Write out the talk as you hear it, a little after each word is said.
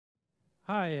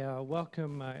Hi,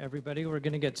 welcome everybody. We're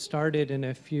going to get started in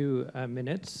a few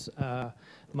minutes.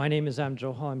 My name is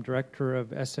Amjad Hall. I'm director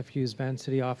of SFU's Van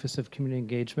City Office of Community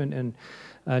Engagement,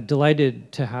 and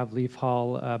delighted to have Lief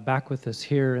Hall back with us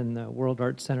here in the World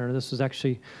Arts Center. This was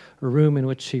actually a room in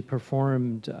which she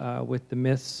performed with the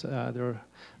Myths, their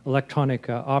electronic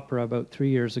opera, about 3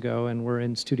 years ago, and we're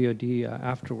in Studio D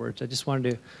afterwards. I just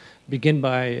wanted to begin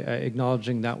by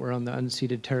acknowledging that we're on the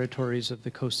unceded territories of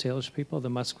the Coast Salish people, the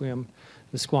Musqueam,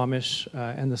 the Squamish,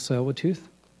 and the Tsleil-Waututh.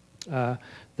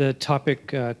 The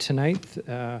topic tonight,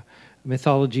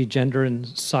 mythology, gender, and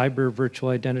cyber virtual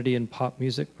identity in pop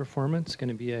music performance. Going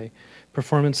to be a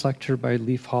performance lecture by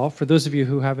Lief Hall. For those of you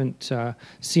who haven't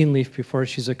seen Lief before,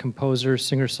 she's a composer,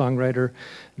 singer-songwriter,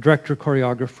 director,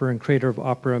 choreographer, and creator of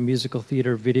opera, musical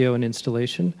theater, video, and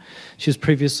installation. She was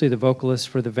previously the vocalist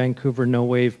for the Vancouver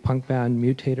no-wave punk band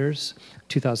Mutators,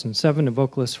 2007, a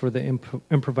vocalist for the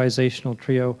improvisational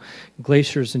trio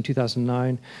Glaciers in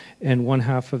 2009, and one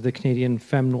half of the Canadian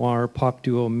femme noir pop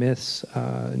duo Myths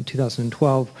in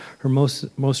 2012. Her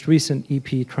most recent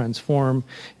EP, Transform,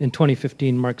 in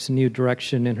 2015 marks a new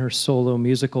direction in her solo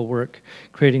musical work,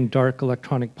 creating dark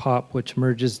electronic pop which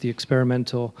merges the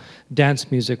experimental dance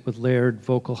music with layered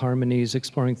vocal harmonies,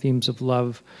 exploring themes of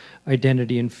love,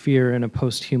 identity, and fear in a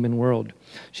post-human world.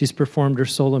 She's performed her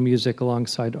solo music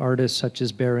alongside artists such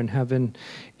as Heaven.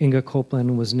 Inga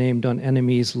Coupland was named on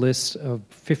NME's list of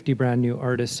 50 brand new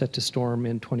artists set to storm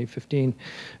in 2015.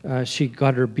 She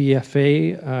got her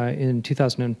BFA in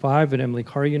 2005 at Emily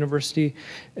Carr University,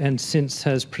 and since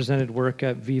has presented work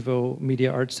at Vivo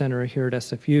Media Arts Center here at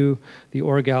SFU, the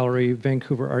Or Gallery,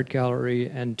 Vancouver Art Gallery,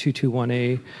 and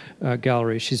 221A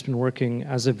Gallery. She's been working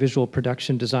as a visual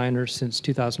production designer since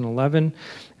 2011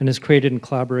 and has created and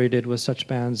collaborated with such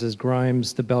bands as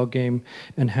Grimes, The Bell Game,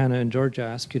 and Hannah and Georgia. I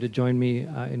ask you to join me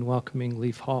in welcoming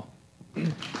Lief Hall.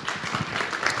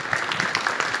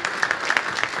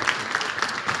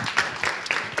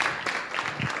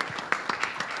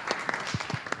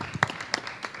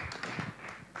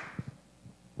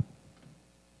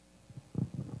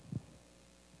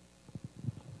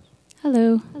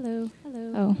 Hello. Hello.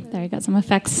 Hello. Oh, there, I got some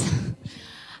effects.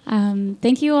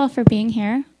 Thank you all for being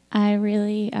here. I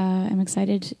really am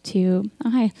excited to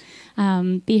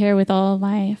be here with all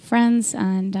my friends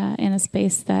and in a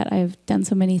space that I've done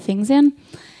so many things in,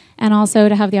 and also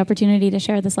to have the opportunity to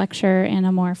share this lecture in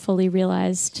a more fully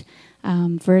realized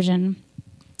version.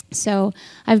 So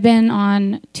I've been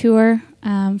on tour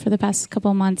for the past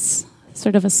couple months,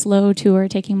 sort of a slow tour,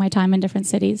 taking my time in different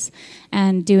cities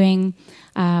and doing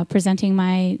presenting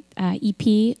my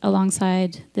EP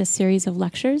alongside this series of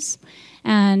lectures.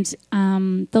 And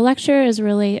the lecture is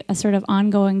really a sort of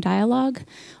ongoing dialogue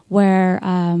where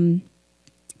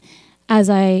as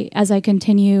I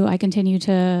continue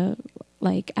to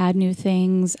like add new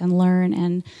things and learn,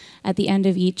 and at the end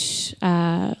of each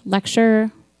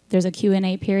lecture there's a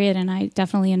Q&A period, and I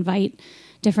definitely invite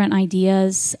different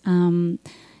ideas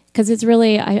because it's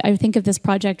really, I think of this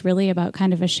project really about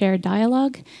kind of a shared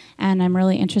dialogue, and I'm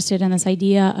really interested in this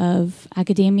idea of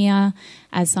academia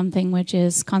as something which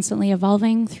is constantly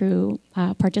evolving through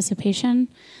participation.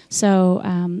 So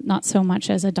not so much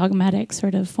as a dogmatic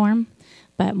sort of form,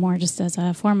 but more just as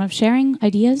a form of sharing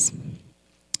ideas.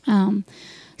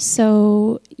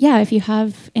 So yeah, if you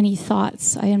have any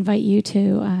thoughts, I invite you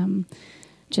to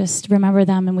just remember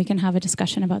them, and we can have a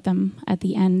discussion about them at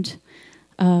the end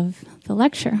of the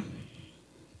lecture.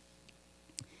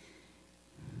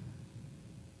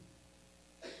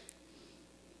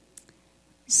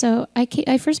 So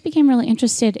I first became really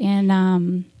interested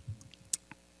in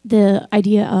the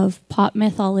idea of pop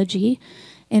mythology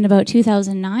in about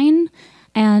 2009,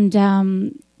 and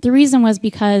the reason was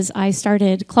because I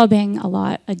started clubbing a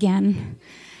lot again.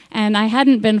 And I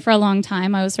hadn't been for a long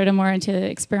time. I was sort of more into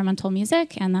experimental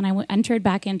music, and then I entered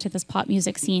back into this pop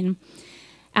music scene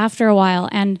after a while.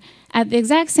 And at the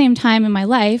exact same time in my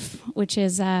life, which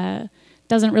is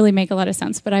doesn't really make a lot of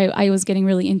sense, but I was getting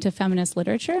really into feminist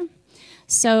literature.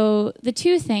 So the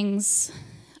two things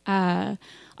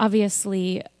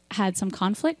obviously had some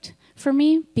conflict for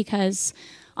me, because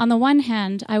on the one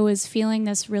hand, I was feeling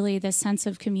this sense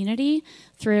of community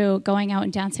through going out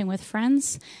and dancing with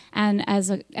friends, and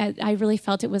I really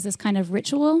felt it was this kind of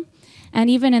ritual, and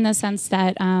even in the sense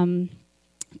that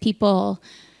people,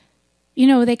 you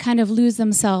know, they kind of lose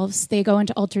themselves. They go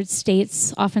into altered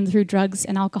states, often through drugs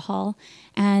and alcohol,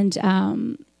 and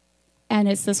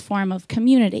it's this form of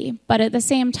community. But at the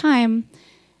same time,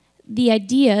 the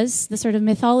ideas, the sort of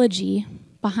mythology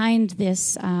behind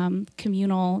this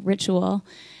communal ritual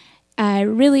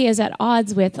really is at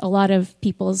odds with a lot of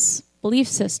people's belief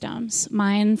systems,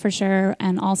 mine for sure,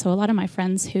 and also a lot of my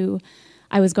friends who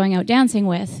I was going out dancing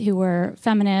with, who were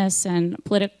feminists and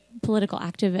political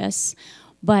activists,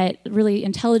 but really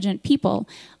intelligent people.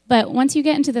 But once you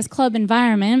get into this club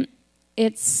environment,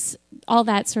 it's all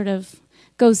that sort of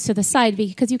goes to the side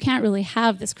because you can't really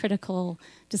have this critical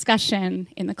discussion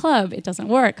in the club. It doesn't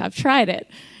work. I've tried it.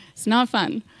 It's not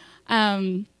fun.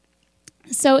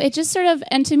 So it just sort of,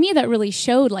 and to me that really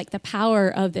showed like the power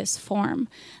of this form,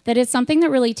 that it's something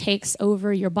that really takes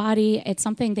over your body. It's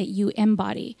something that you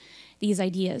embody, these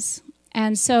ideas.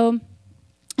 And so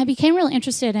I became really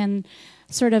interested in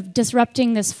sort of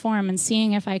disrupting this form and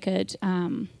seeing if I could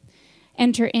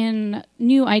enter in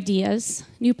new ideas,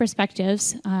 new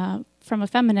perspectives from a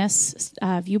feminist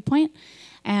viewpoint,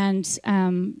 and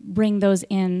bring those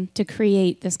in to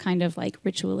create this kind of like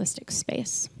ritualistic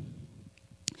space.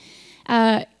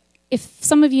 If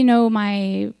some of you know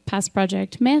my past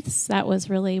project, Myths, that was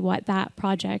really what that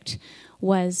project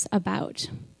was about.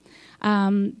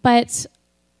 But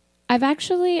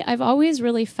I've always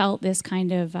really felt this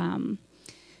kind of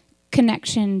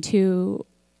connection to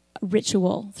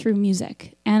ritual through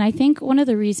music. And I think one of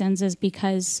the reasons is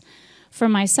because for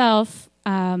myself,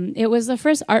 it was the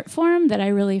first art form that I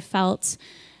really felt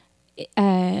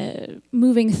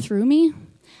moving through me.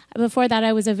 Before that,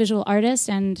 I was a visual artist,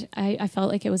 and I felt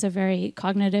like it was a very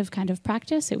cognitive kind of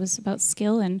practice. It was about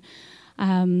skill and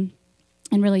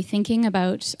really thinking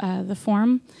about the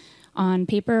form on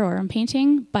paper or on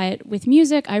painting. But with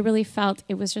music, I really felt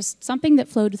it was just something that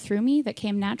flowed through me, that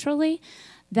came naturally,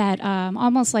 that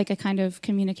almost like a kind of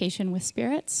communication with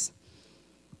spirits.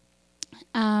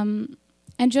 And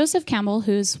Joseph Campbell,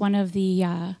 who's one of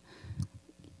the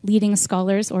leading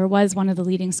scholars, or was one of the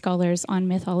leading scholars on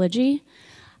mythology,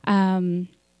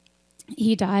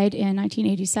 he died in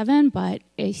 1987, but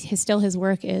his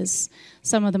work is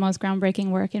some of the most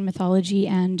groundbreaking work in mythology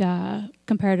and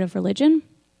comparative religion.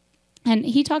 And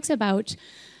he talks about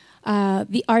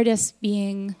the artist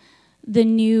being the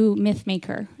new myth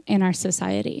maker in our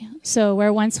society. So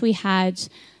where once we had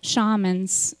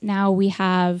shamans, now we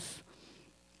have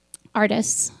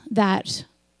artists that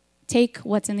take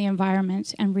what's in the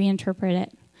environment and reinterpret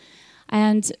it.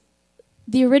 And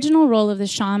the original role of the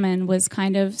shaman was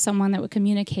kind of someone that would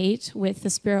communicate with the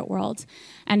spirit world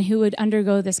and who would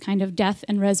undergo this kind of death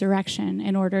and resurrection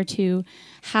in order to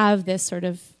have this sort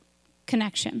of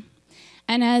connection.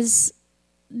 And as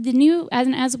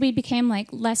we became like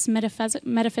less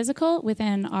metaphysical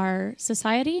within our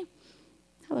society,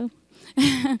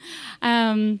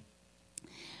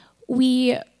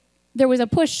 there was a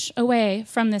push away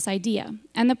from this idea,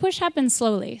 and the push happened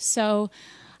slowly. So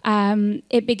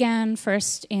it began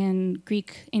first in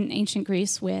ancient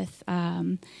Greece with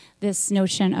this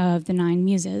notion of the 9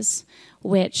 muses,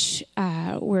 which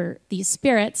were these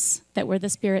spirits that were the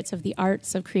spirits of the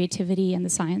arts, of creativity, and the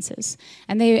sciences.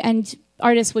 And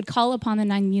artists would call upon the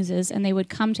 9 muses, and they would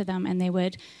come to them, and they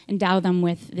would endow them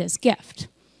with this gift,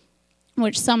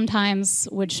 which sometimes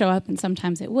would show up and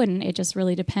sometimes it wouldn't. It just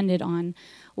really depended on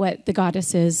what the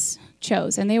goddesses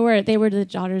chose. And they were the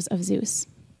daughters of Zeus.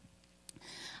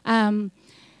 And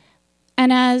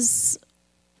as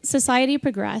society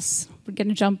progressed, we're going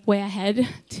to jump way ahead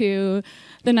to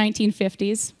the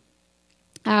 1950s,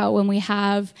 when we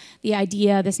have the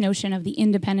idea, this notion of the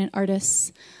independent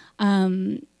artists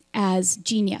as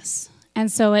genius.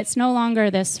 And so it's no longer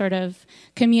this sort of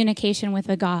communication with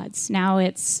the gods. Now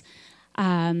it's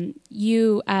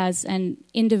you as an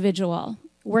individual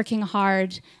working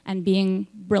hard and being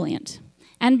brilliant,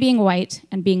 and being white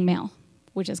and being male,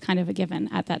 which is kind of a given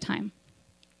at that time.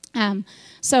 And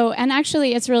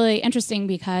actually it's really interesting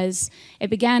because it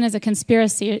began as a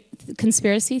conspiracy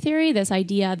theory, this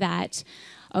idea that,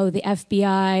 the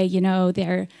FBI,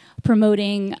 they're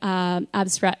promoting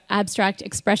abstract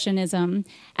expressionism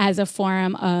as a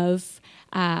form of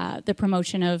the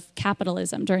promotion of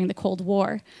capitalism during the Cold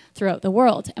War throughout the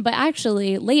world. But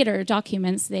actually, later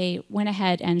documents, they went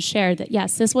ahead and shared that,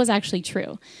 yes, this was actually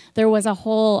true. There was a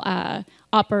whole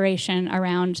operation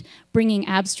around bringing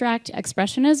abstract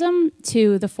expressionism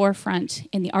to the forefront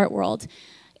in the art world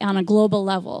on a global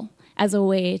level as a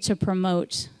way to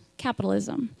promote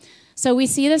capitalism. So we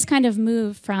see this kind of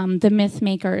move from the myth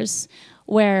makers,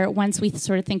 where once we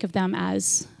sort of think of them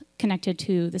as connected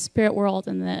to the spirit world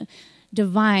and the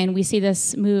divine, we see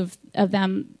this move of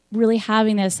them really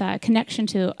having this connection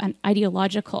to an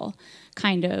ideological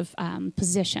kind of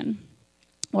position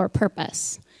or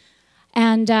purpose.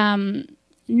 And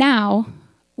now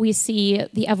we see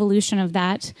the evolution of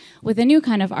that with a new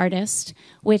kind of artist,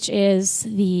 which is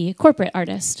the corporate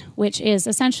artist, which is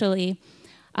essentially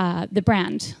the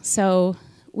brand. So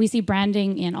we see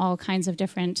branding in all kinds of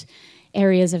different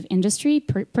areas of industry,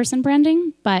 person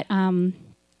branding, but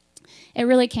it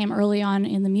really came early on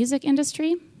in the music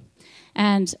industry.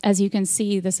 And as you can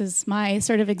see, this is my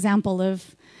sort of example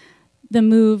of the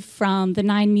move from the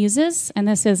Nine Muses, and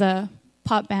this is a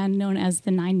pop band known as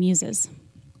the Nine Muses.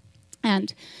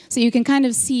 And so you can kind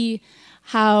of see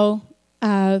how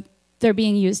they're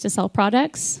being used to sell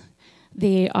products.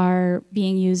 They are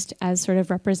being used as sort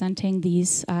of representing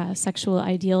these sexual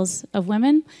ideals of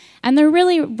women. And they're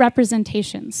really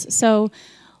representations. So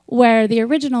where the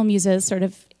original muses sort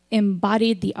of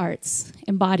embodied the arts,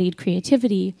 embodied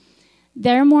creativity,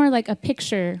 they're more like a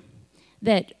picture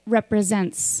that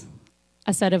represents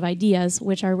a set of ideas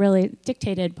which are really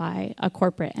dictated by a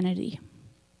corporate entity.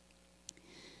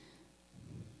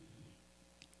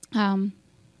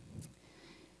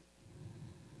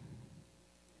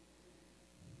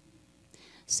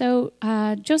 So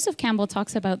Joseph Campbell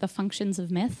talks about the functions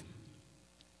of myth,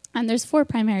 and there's 4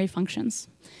 primary functions.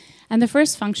 And the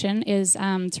first function is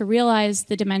to realize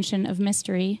the dimension of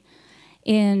mystery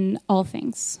in all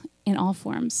things, in all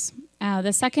forms.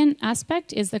 The second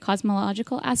aspect is the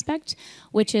cosmological aspect,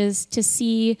 which is to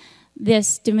see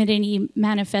this divinity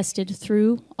manifested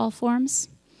through all forms.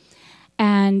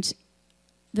 And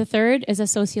the third is a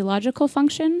sociological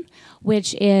function,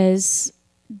 which is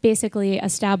basically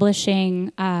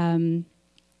establishing and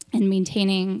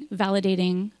maintaining,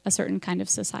 validating a certain kind of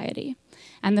society.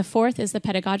 And the fourth is the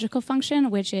pedagogical function,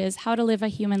 which is how to live a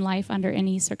human life under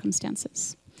any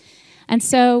circumstances. And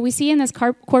so we see in this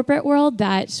corporate world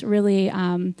that really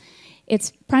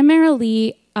it's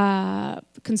primarily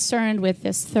concerned with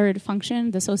this third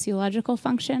function, the sociological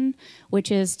function,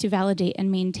 which is to validate and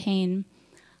maintain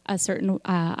a certain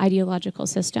ideological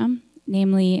system,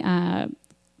 namely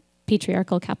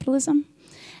patriarchal capitalism.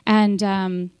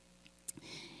 And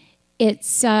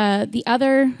it's the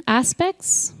other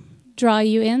aspects draw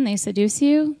you in, they seduce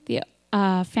you, the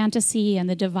fantasy and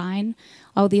the divine,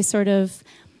 all these sort of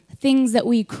things that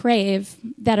we crave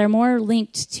that are more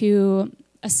linked to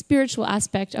a spiritual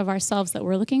aspect of ourselves that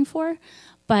we're looking for.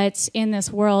 But in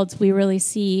this world, we really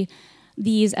see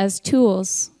these as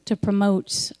tools to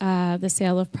promote the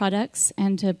sale of products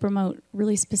and to promote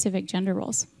really specific gender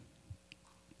roles.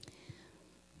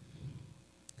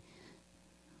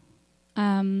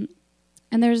 And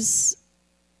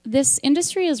this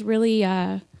industry is really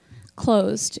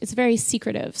closed. It's very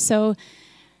secretive. So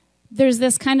there's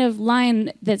this kind of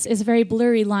line that's a very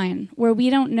blurry line where we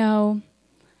don't know,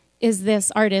 is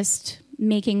this artist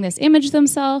making this image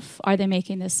themselves? Are they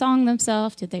making this song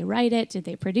themselves? Did they write it? Did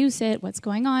they produce it? What's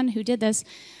going on? Who did this?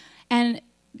 And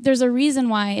there's a reason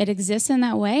why it exists in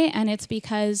that way, and it's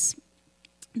because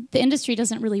the industry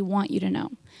doesn't really want you to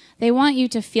know. They want you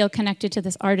to feel connected to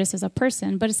this artist as a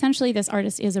person, but essentially this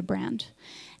artist is a brand.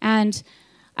 And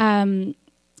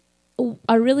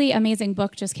a really amazing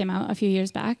book just came out a few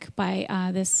years back by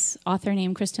this author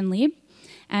named Kristen Lieb,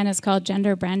 and it's called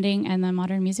Gender Branding and the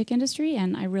Modern Music Industry,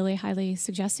 and I really highly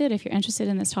suggest it if you're interested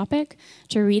in this topic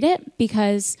to read it,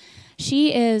 because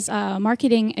she is a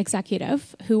marketing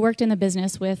executive who worked in the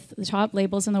business with the top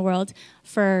labels in the world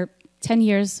for 10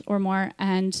 years or more,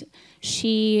 and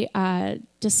she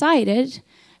decided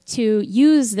to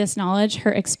use this knowledge,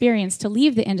 her experience, to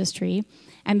leave the industry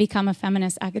and become a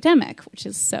feminist academic, which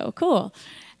is so cool.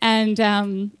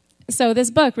 And so this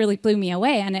book really blew me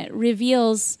away, and it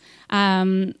reveals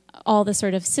all the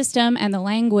sort of system and the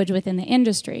language within the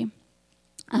industry.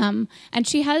 And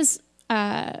she has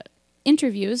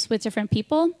interviews with different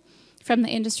people from the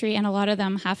industry, and a lot of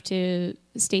them have to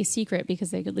stay secret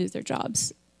because they could lose their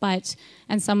jobs.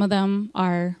 And some of them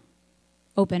are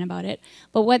open about it.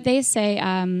 But what they say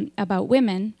about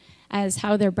women as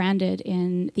how they're branded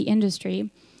in the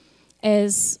industry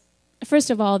is, first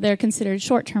of all, they're considered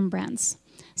short-term brands.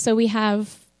 So we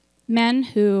have men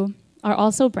who are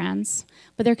also brands,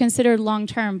 but they're considered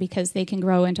long-term because they can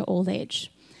grow into old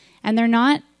age. And they're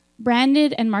not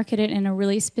branded and marketed in a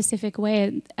really specific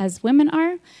way as women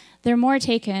are. They're more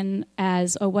taken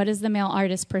as, oh, what is the male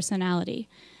artist personality?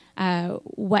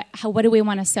 What do we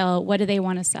want to sell? What do they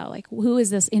want to sell? Like, who is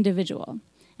this individual?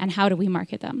 And how do we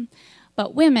market them?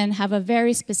 But women have a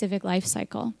very specific life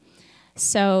cycle.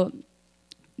 So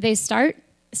they start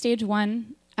stage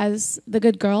 1 as the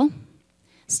good girl.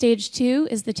 Stage 2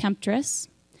 is the temptress.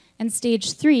 And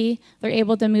stage 3, they're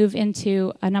able to move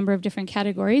into a number of different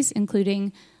categories,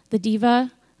 including the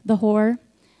diva, the whore,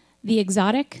 the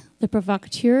exotic, the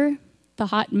provocateur, the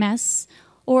hot mess,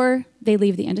 or they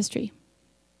leave the industry.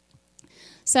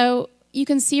 So you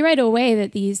can see right away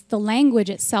that the language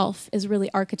itself is really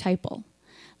archetypal.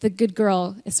 The good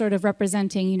girl is sort of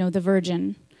representing, the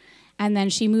virgin. And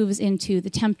then she moves into the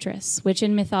temptress, which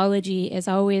in mythology is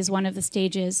always one of the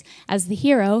stages as the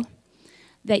hero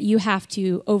that you have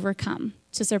to overcome,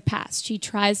 to surpass. She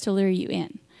tries to lure you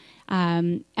in.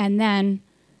 And then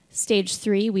stage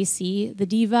 3, we see the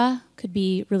diva, could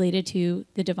be related to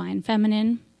the divine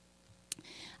feminine.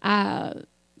 The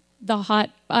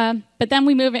hot, but then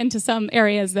we move into some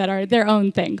areas that are their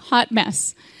own thing, hot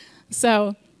mess.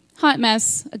 So hot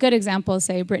mess, a good example is,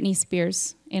 say, Britney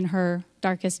Spears in her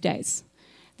darkest days.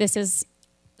 This is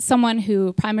someone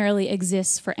who primarily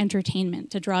exists for entertainment,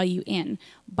 to draw you in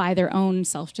by their own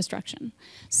self-destruction.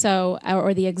 So,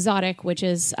 or the exotic, which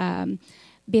is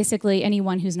basically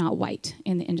anyone who's not white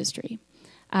in the industry.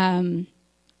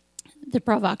 The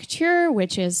provocateur,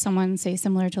 which is someone, say,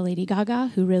 similar to Lady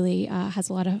Gaga, who really has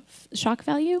a lot of shock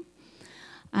value.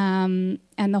 And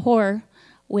the whore,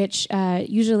 which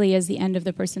usually is the end of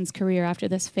the person's career after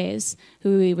this phase,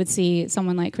 who we would see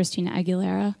someone like Christina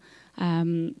Aguilera,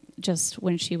 just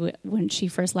when she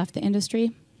first left the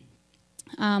industry.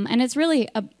 And it's really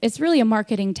a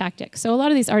marketing tactic. So a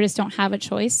lot of these artists don't have a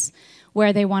choice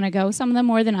where they want to go, some of them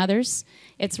more than others.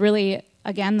 It's really,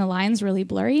 again, the line's really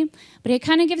blurry, but it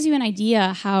kind of gives you an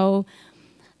idea how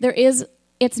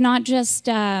it's not just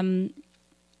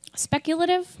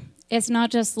speculative. It's not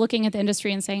just looking at the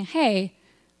industry and saying, hey,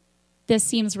 this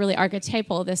seems really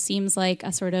archetypal. This seems like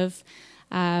a sort of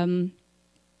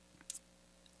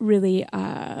really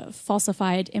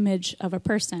falsified image of a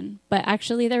person. But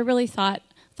actually, they're really thought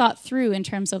through in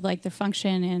terms of like the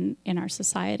function in our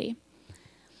society.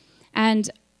 And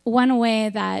one way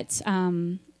that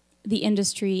the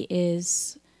industry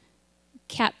is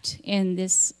kept in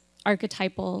this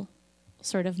archetypal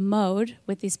sort of mode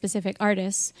with these specific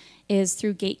artists is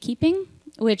through gatekeeping,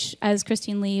 which, as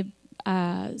Christine Lee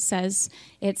says,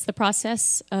 it's the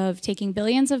process of taking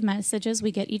billions of messages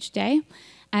we get each day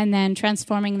and then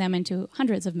transforming them into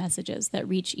hundreds of messages that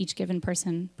reach each given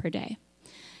person per day.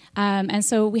 And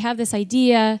so we have this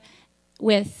idea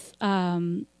with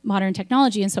modern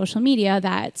technology and social media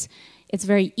that it's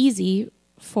very easy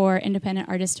for independent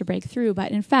artists to break through,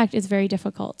 but in fact it's very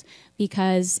difficult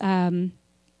because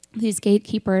these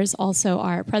gatekeepers also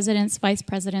are presidents, vice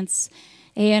presidents,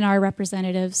 A&R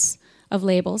representatives of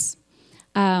labels,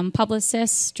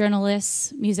 publicists,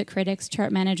 journalists, music critics,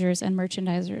 chart managers, and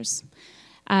merchandisers.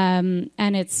 And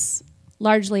it's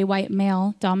largely white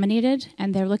male dominated,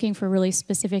 and they're looking for really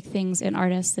specific things in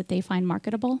artists that they find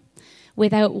marketable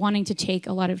without wanting to take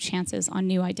a lot of chances on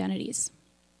new identities.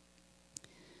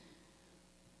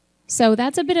 So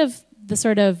that's a bit of the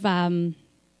sort of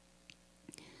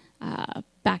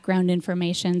background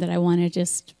information that I want to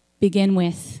just begin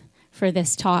with for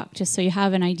this talk, just so you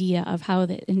have an idea of how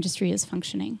the industry is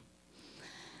functioning.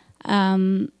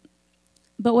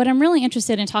 But what I'm really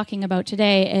interested in talking about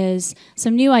today is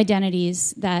some new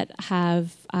identities that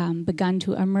have begun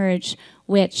to emerge,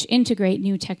 which integrate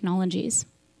new technologies.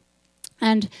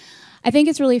 And I think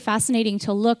it's really fascinating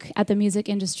to look at the music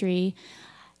industry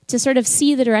to sort of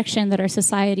see the direction that our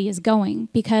society is going,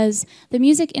 because the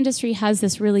music industry has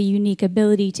this really unique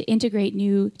ability to integrate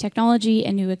new technology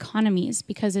and new economies,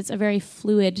 because it's a very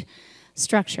fluid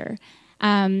structure.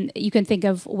 You can think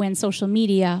of when social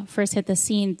media first hit the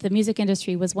scene, the music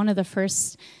industry was one of the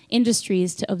first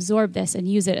industries to absorb this and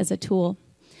use it as a tool.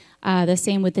 The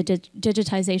same with the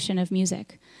digitization of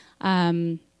music.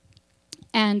 And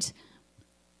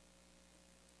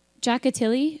Jack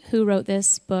Attili, who wrote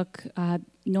this book,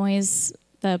 Noise,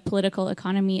 The Political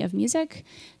Economy of Music,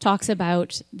 talks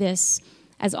about this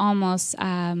as almost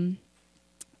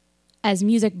as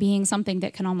music being something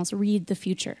that can almost read the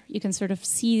future. You can sort of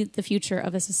see the future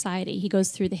of a society. He goes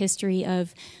through the history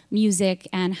of music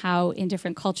and how in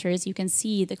different cultures you can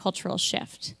see the cultural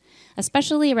shift,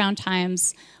 especially around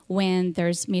times when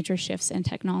there's major shifts in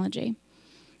technology.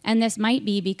 And this might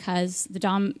be because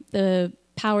the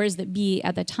powers that be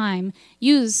at the time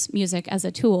use music as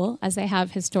a tool, as they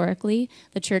have historically.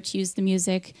 The church used the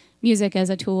music as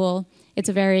a tool. It's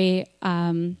a very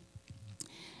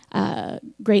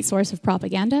great source of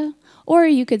propaganda. Or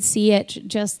you could see it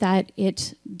just that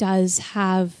it does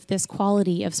have this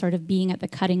quality of sort of being at the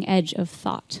cutting edge of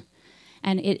thought.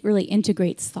 And it really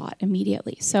integrates thought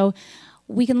immediately. So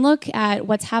we can look at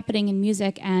what's happening in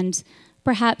music and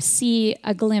perhaps see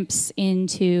a glimpse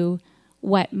into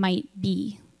what might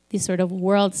be these sort of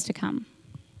worlds to come.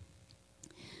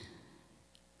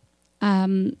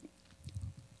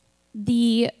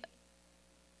 The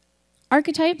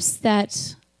archetypes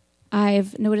that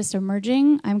I've noticed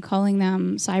emerging, I'm calling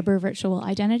them cyber virtual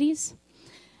identities.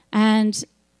 And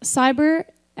cyber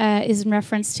is in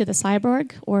reference to the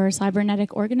cyborg or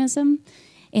cybernetic organism.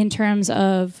 in terms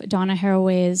of Donna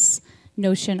Haraway's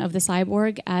notion of the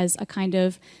cyborg as a kind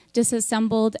of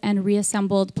disassembled and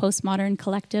reassembled postmodern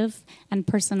collective and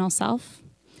personal self,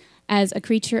 as a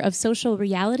creature of social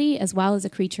reality as well as a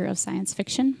creature of science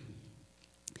fiction.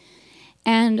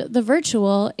 And the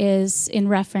virtual is in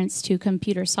reference to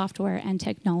computer software and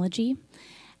technology,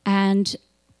 and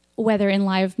whether in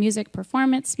live music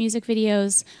performance, music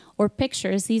videos, or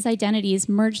pictures, these identities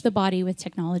merge the body with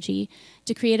technology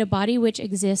to create a body which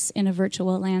exists in a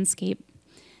virtual landscape.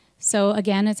 So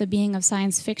again, it's a being of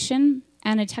science fiction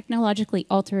and a technologically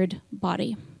altered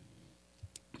body.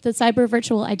 The cyber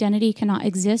virtual identity cannot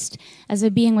exist as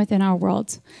a being within our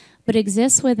world, but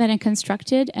exists within a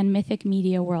constructed and mythic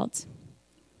media world.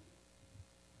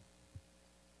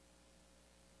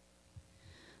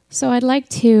 So I'd like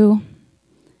to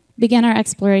begin our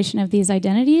exploration of these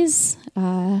identities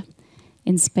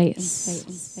in space.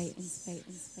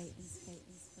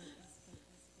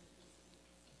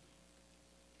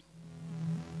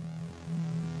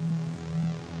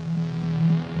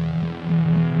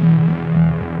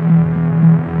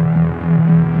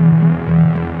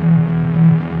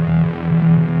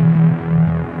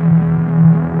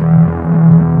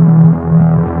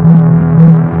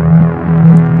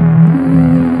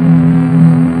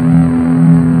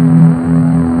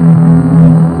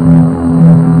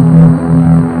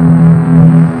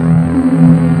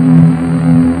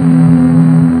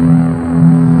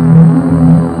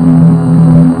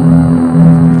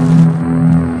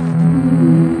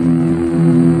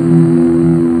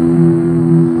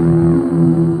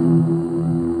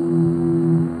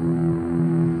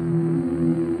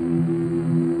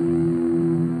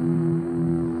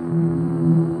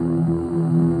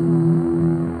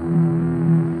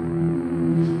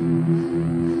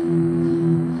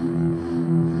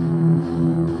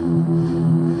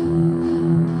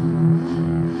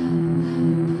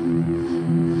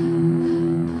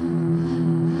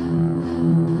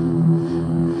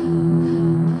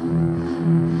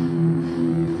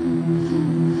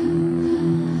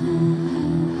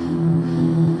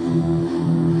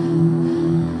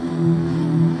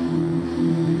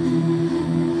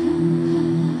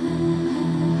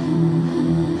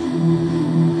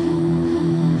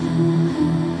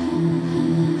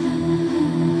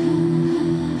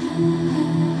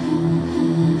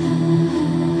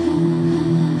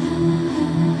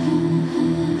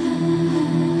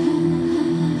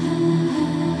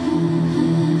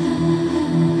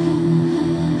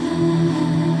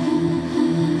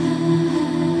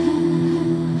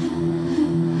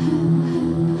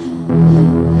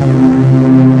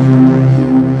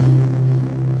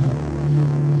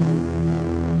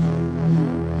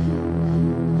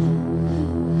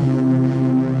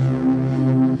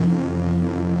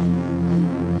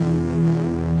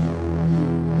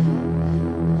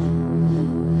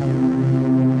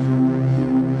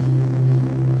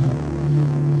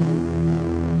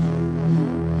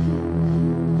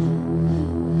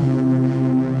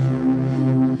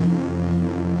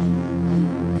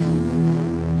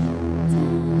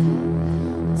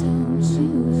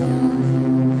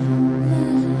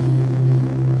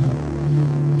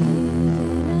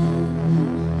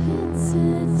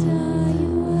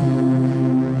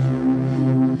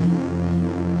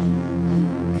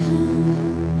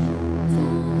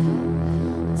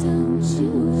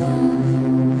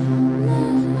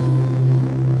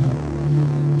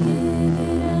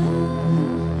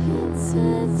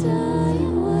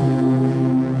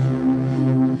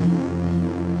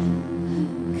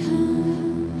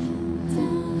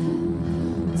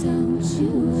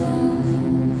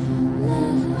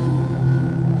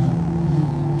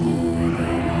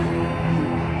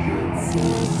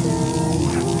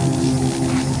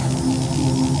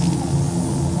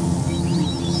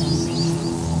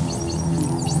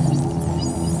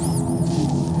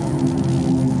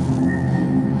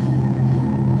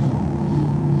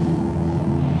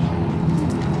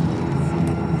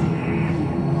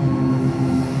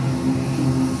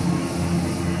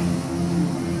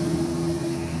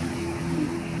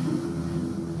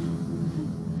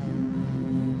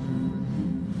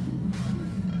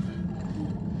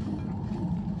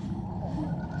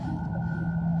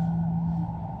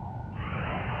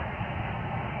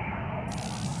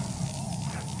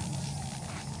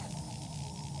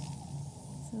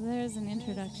 There's an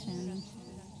introduction.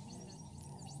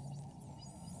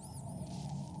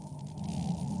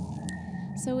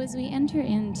 So as we enter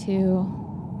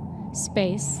into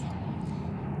space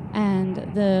and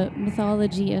the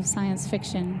mythology of science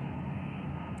fiction,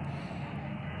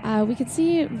 we could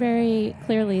see very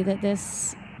clearly that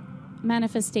this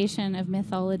manifestation of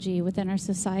mythology within our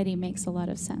society makes a lot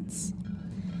of sense.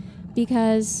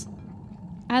 Because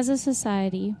as a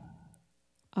society,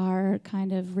 our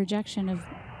kind of rejection of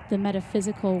the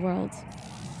metaphysical world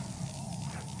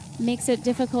makes it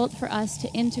difficult for us to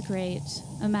integrate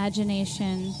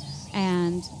imagination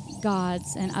and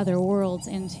gods and other worlds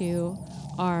into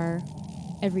our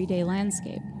everyday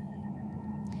landscape.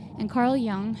 And Carl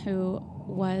Jung, who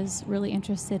was really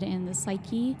interested in the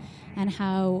psyche and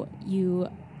how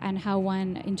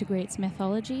one integrates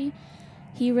mythology,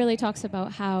 he really talks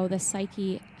about how the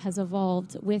psyche has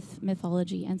evolved with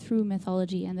mythology and through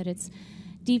mythology, and that it's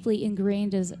deeply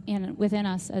ingrained within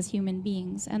us as human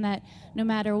beings, and that no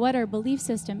matter what our belief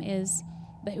system is,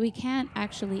 that we can't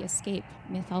actually escape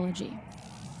mythology.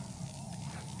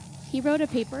 He wrote a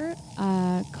paper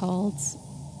called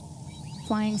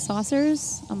Flying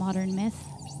Saucers, A Modern Myth,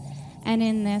 and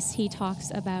in this he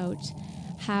talks about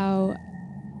how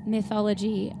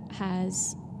mythology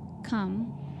has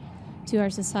come to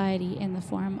our society in the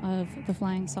form of the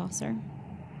flying saucer.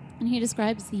 And he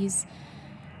describes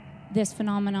this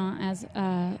phenomenon as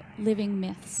living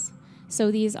myths.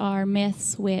 So these are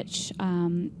myths which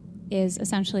is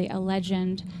essentially a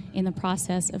legend in the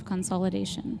process of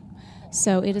consolidation.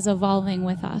 So it is evolving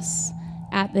with us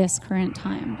at this current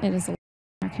time. It is in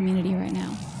our community right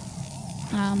now.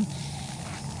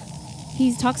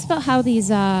 He talks about how these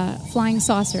flying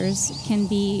saucers can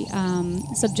be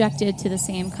subjected to the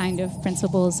same kind of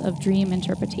principles of dream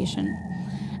interpretation.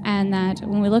 And that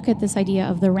when we look at this idea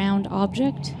of the round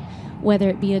object, whether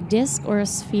it be a disc or a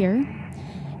sphere,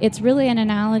 it's really an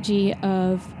analogy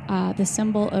of the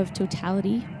symbol of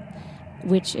totality,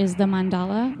 which is the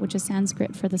mandala, which is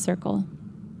Sanskrit for the circle.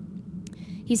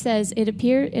 He says,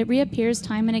 it reappears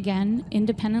time and again,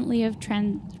 independently of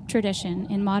tradition,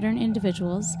 in modern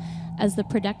individuals as the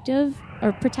protective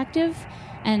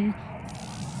and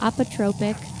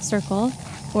apotropic circle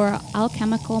or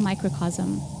alchemical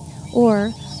microcosm,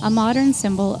 or a modern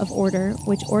symbol of order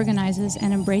which organizes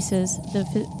and embraces the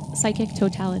psychic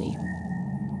totality.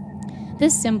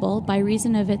 This symbol, by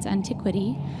reason of its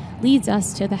antiquity, leads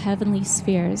us to the heavenly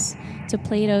spheres, to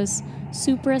Plato's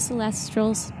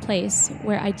supracelestial place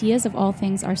where ideas of all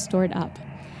things are stored up.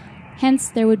 Hence,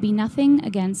 there would be nothing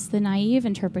against the naive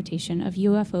interpretation of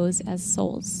UFOs as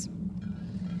souls.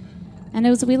 And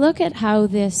as we look at how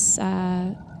this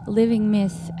living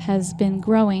myth has been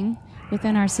growing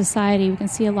within our society, we can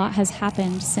see a lot has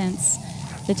happened since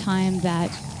the time that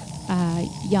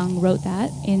Jung wrote that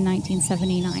in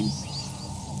 1979.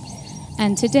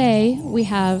 And today, we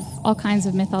have all kinds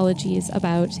of mythologies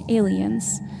about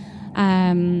aliens.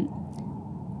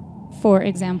 For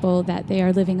example, that they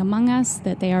are living among us,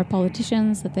 that they are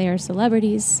politicians, that they are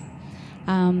celebrities,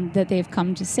 that they've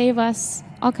come to save us,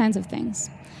 all kinds of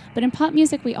things. But in pop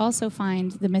music, we also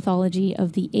find the mythology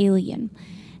of the alien.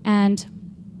 And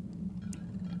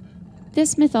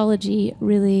this mythology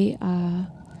really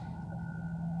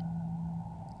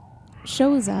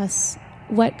shows us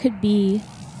what could be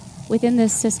within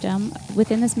this system,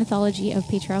 within this mythology of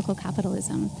patriarchal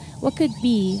capitalism, what could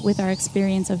be with our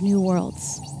experience of new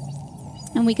worlds.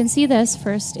 And we can see this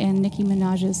first in Nicki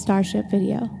Minaj's Starship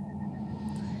video,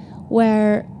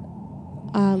 where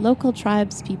local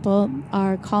tribes people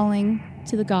are calling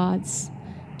to the gods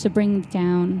to bring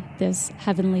down this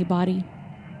heavenly body.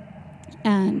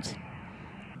 And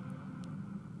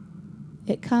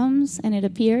it comes and it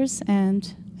appears,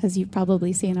 and as you've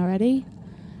probably seen already,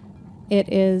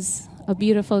 it is a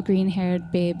beautiful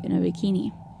green-haired babe in a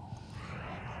bikini.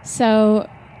 So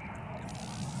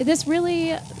this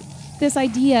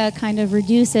idea kind of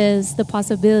reduces the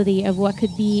possibility of what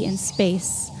could be in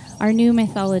space, our new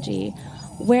mythology.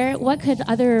 What could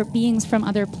other beings from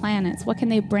other planets, what can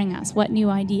they bring us? What new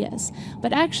ideas?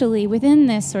 But actually, within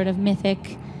this sort of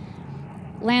mythic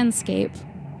landscape,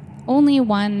 only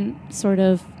one sort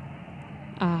of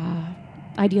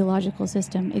ideological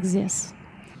system exists.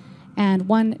 And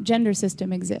one gender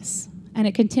system exists. And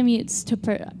it continues to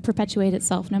perpetuate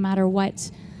itself no matter what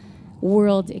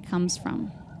world it comes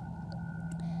from.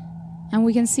 And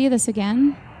we can see this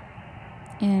again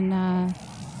in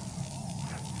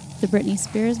the Britney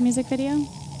Spears music video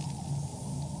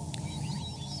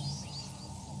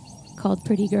called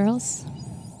Pretty Girls.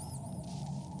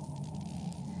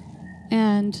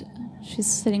 And she's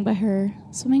sitting by her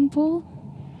swimming pool,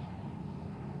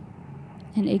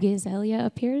 and Iggy Azalea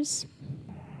appears.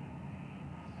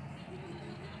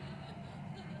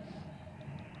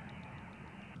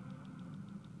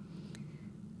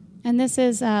 And this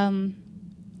is a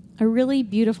really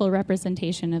beautiful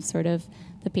representation of sort of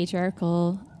the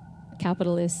patriarchal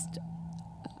capitalist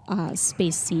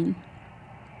space scene,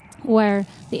 where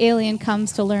the alien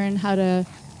comes to learn how to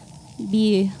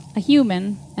be a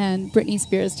human, and Britney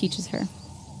Spears teaches her.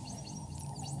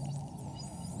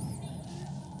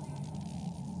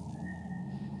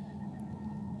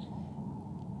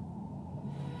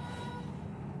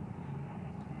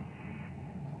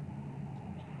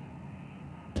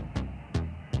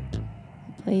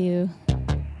 Play you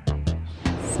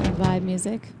some vibe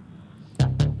music.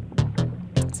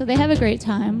 So they have a great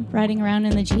time riding around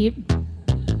in the Jeep.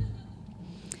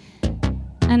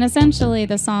 And essentially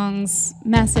the song's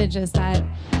message is that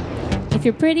if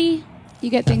you're pretty, you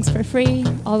get things for free,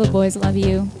 all the boys love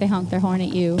you, they honk their horn at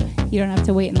you, you don't have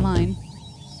to wait in line.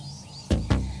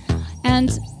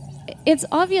 And it's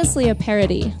obviously a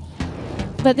parody,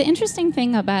 but the interesting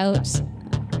thing about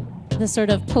the sort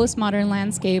of postmodern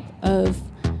landscape of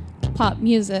pop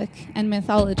music and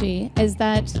mythology is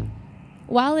that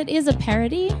while it is a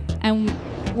parody and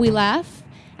we laugh,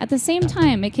 at the same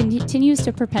time it continues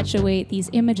to perpetuate these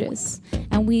images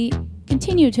and we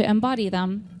continue to embody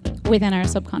them within our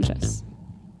subconscious.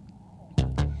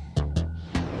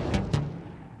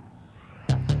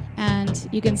 And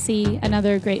you can see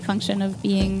another great function of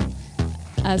being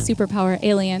a superpower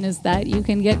alien is that you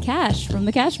can get cash from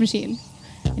the cash machine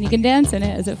and you can dance in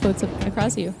it as it floats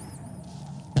across you.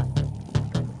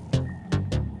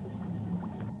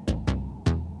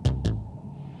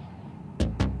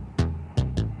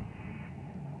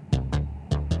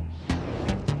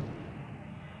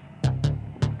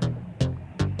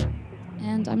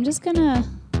 And I'm just gonna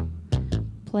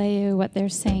play you what they're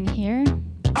saying here.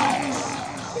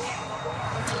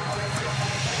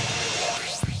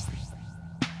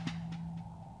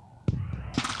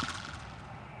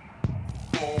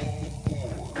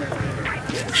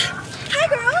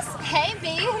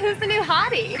 Who's the new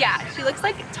hottie? Yeah, she looks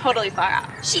like totally far out.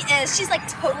 She is. She's like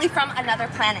totally from another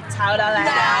planet. Totally.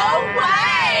 No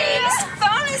way! This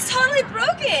phone is totally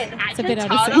broken. I can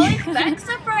totally fix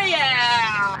it for you.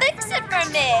 Fix it for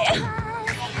me.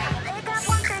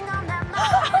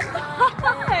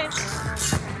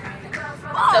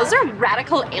 Those are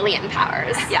radical alien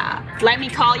powers. Yeah. Let me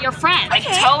call your friend. Okay.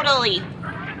 Like totally.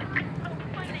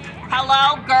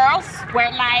 Hello, girls.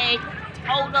 We're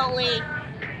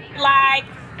like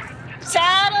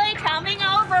totally coming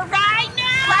over right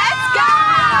now. Let's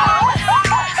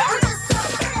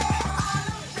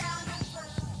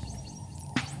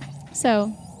go!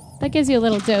 So, that gives you a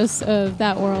little dose of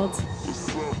that world.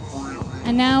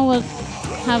 And now we'll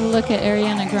have a look at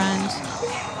Ariana Grande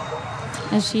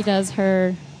as she does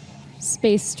her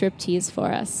space striptease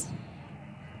for us.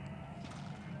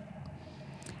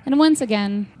 And once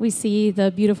again, we see the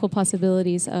beautiful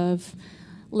possibilities of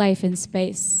life in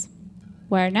space,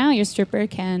 where now your stripper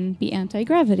can be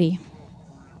anti-gravity.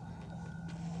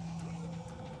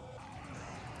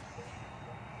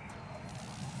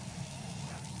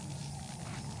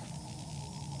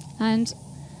 And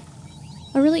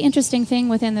a really interesting thing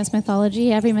within this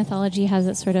mythology, every mythology has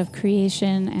its sort of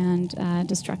creation and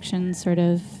destruction, sort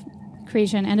of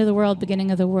creation, end of the world,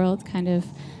 beginning of the world kind of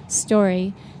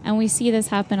story. And we see this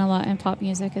happen a lot in pop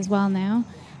music as well now,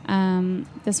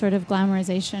 the sort of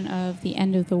glamorization of the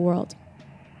end of the world.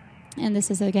 And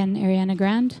this is, again, Ariana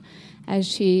Grande as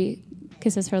she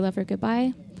kisses her lover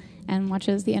goodbye and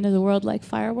watches the end of the world like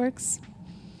fireworks.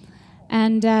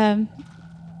 And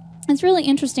it's really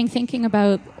interesting thinking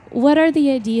about what are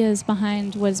the ideas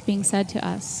behind what's being said to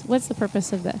us? What's the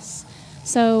purpose of this?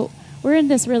 So we're in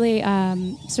this really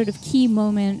sort of key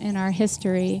moment in our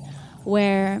history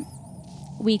where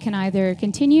we can either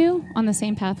continue on the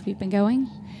same path we've been going,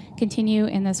 continue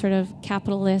in this sort of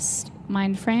capitalist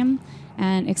mind frame,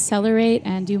 and accelerate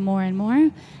and do more and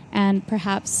more, and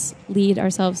perhaps lead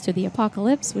ourselves to the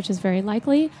apocalypse, which is very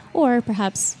likely, or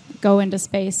perhaps go into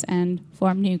space and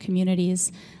form new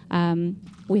communities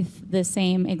with the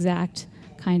same exact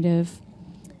kind of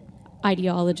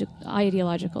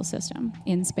ideological system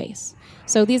in space.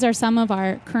 So these are some of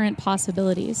our current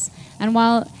possibilities. And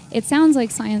while it sounds like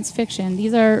science fiction,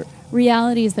 these are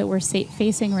realities that we're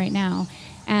facing right now.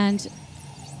 And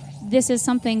this is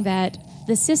something that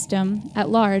the system at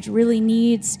large really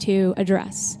needs to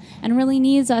address and really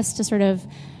needs us to sort of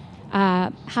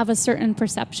have a certain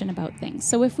perception about things.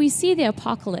 So if we see the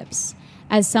apocalypse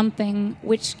as something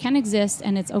which can exist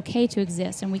and it's okay to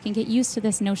exist, and we can get used to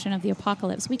this notion of the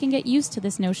apocalypse, we can get used to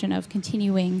this notion of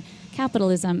continuing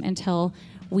capitalism until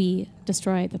we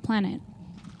destroy the planet.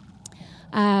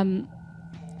 And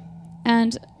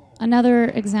another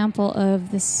example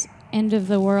of this end of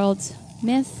the world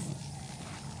myth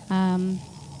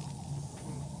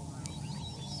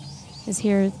is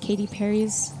here Katy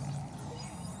Perry's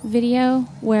video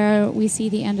where we see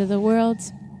the end of the world,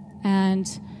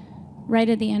 and right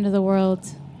at the end of the world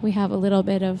we have a little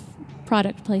bit of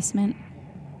product placement,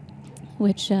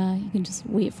 which you can just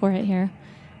wait for it here.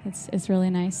 It's really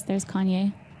nice. There's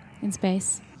Kanye in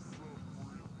space.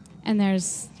 And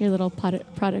there's your little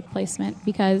product placement,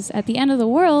 because at the end of the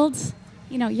world,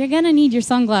 you know, you're going to need your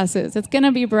sunglasses. It's going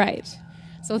to be bright.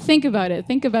 So think about it.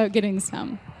 Think about getting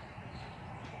some.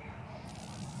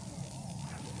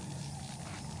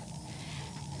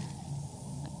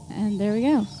 And there we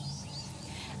go.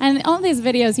 And all these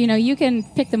videos, you know, you can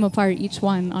pick them apart, each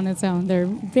one on its own. They're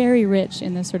very rich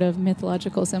in this sort of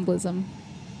mythological symbolism.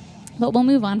 But we'll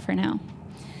move on for now.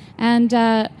 And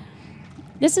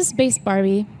this is Space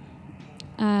Barbie.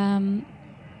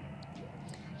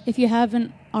 If you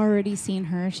haven't already seen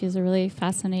her, she's a really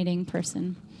fascinating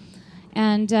person.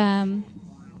 And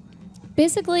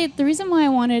basically, the reason why I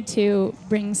wanted to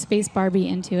bring Space Barbie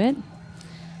into it,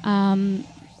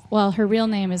 well, her real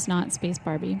name is not Space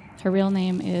Barbie. Her real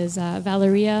name is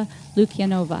Valeria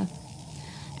Lukyanova.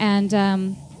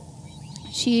 And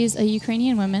she's a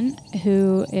Ukrainian woman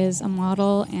who is a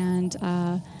model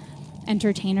and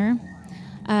entertainer.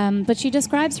 But she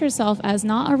describes herself as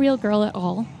not a real girl at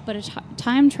all, but a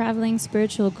time-traveling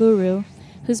spiritual guru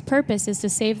whose purpose is to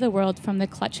save the world from the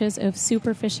clutches of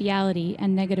superficiality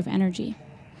and negative energy.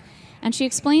 And she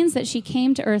explains that she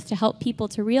came to Earth to help people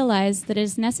to realize that it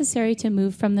is necessary to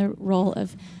move from the role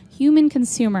of human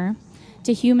consumer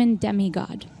to human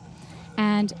demigod.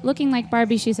 And looking like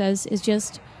Barbie, she says, is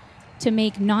just to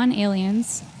make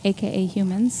non-aliens, aka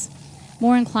humans,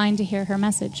 more inclined to hear her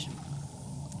message.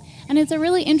 And it's a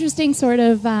really interesting sort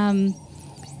of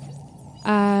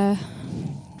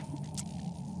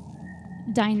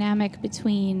dynamic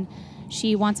between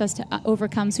she wants us to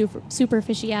overcome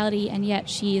superficiality, and yet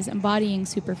she is embodying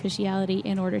superficiality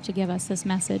in order to give us this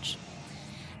message.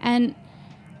 And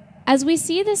as we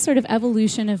see this sort of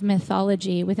evolution of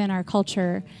mythology within our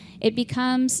culture, it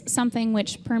becomes something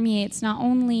which permeates not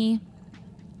only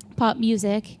pop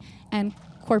music and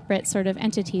corporate sort of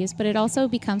entities, but it also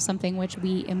becomes something which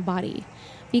we embody.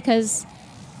 Because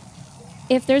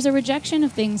if there's a rejection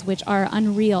of things which are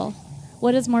unreal,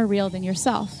 what is more real than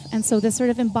yourself? And so this sort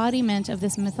of embodiment of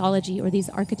this mythology or these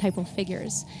archetypal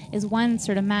figures is one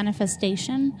sort of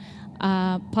manifestation,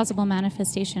 possible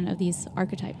manifestation of these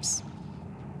archetypes.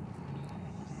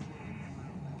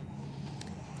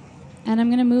 And I'm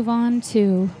going to move on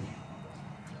to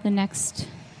the next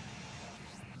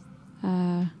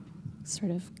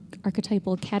sort of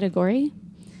archetypal category.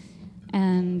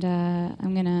 And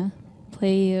I'm going to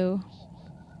play you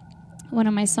one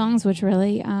of my songs which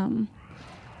really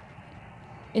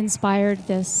inspired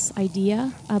this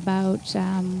idea about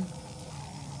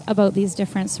these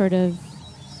different sort of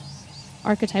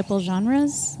archetypal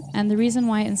genres. And the reason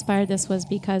why it inspired this was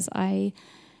because I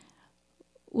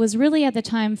was really at the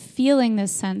time feeling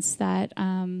this sense that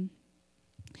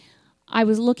I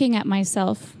was looking at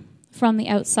myself from the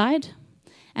outside,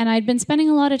 and I'd been spending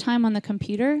a lot of time on the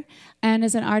computer, and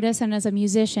as an artist and as a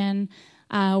musician,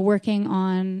 working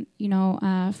on,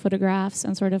 photographs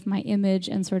and sort of my image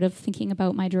and sort of thinking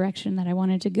about my direction that I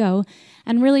wanted to go,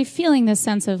 and really feeling this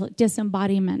sense of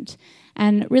disembodiment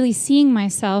and really seeing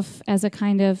myself as a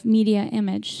kind of media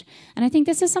image. And I think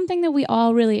this is something that we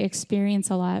all really experience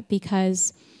a lot,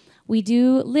 because we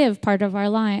do live part of our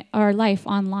life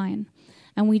online,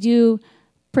 and we do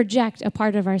project a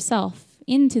part of ourself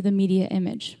into the media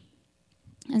image.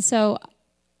 And so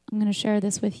I'm going to share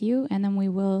this with you, and then we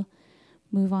will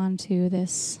move on to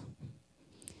this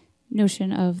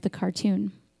notion of the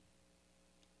cartoon.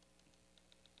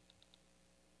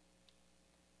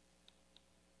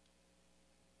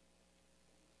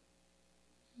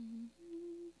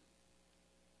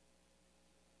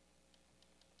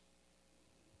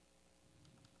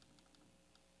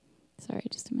 Sorry,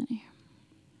 just a minute here.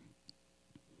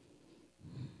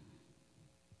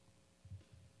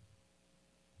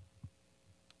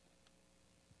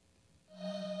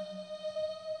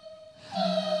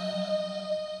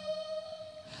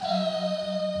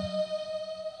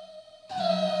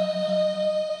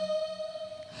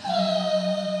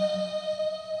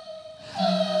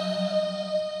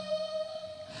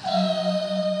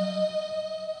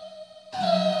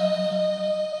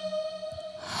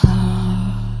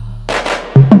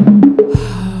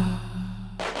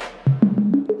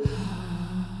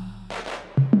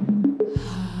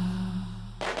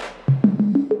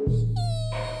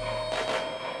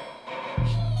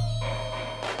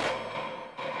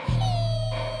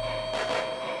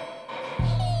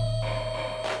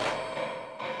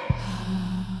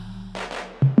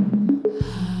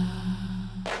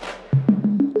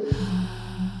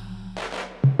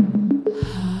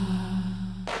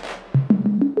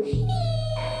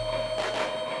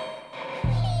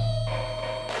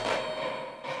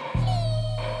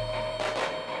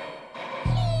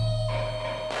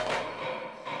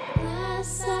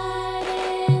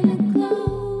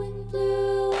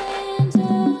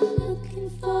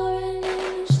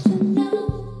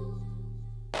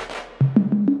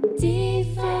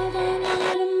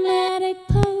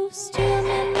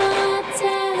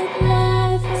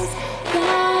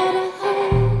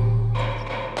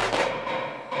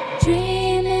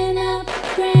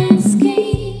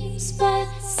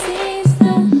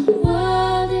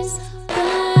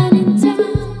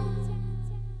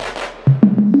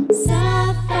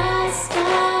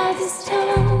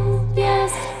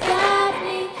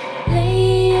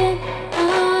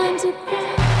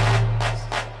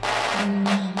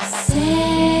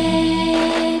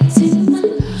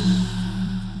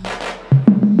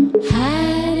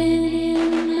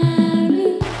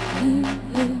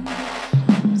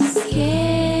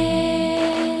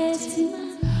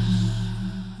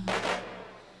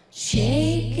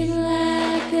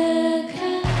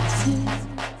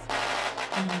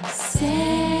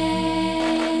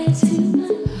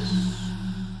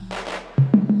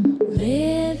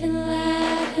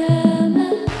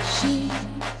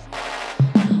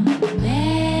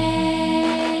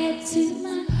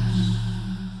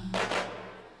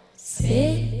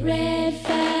 Spit red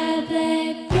fire,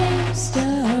 black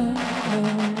brimstone.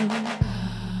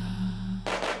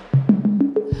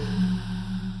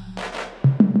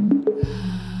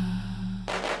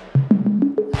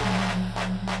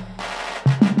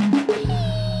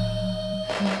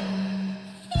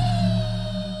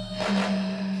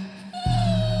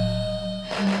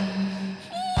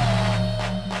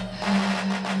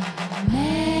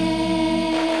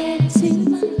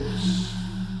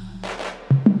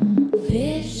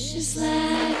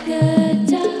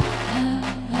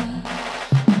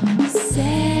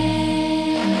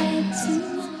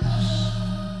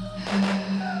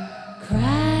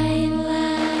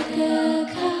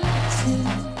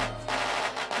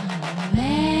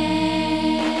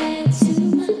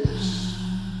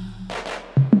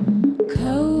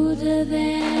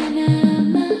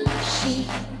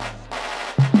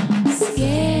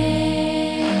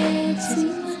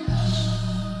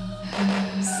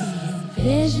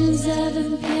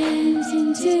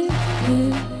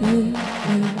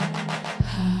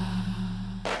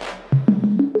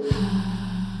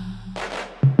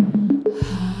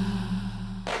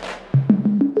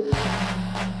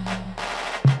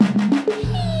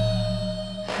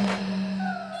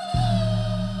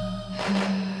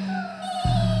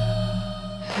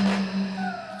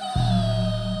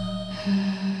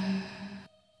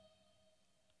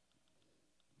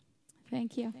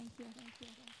 Thank you.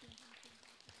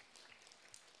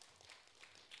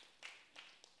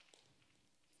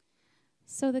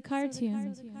 So the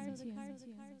cartoon,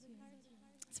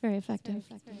 it's very effective.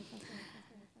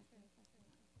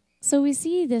 So we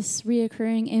see this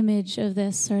reoccurring image of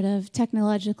this sort of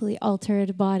technologically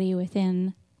altered body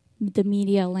within the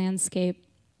media landscape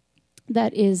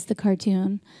that is the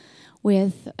cartoon,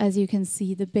 with, as you can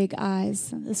see, the big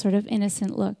eyes, the sort of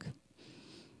innocent look.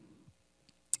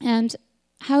 And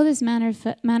how this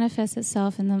manifests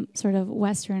itself in the sort of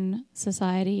Western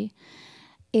society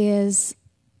is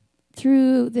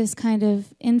through this kind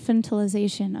of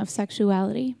infantilization of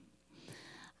sexuality.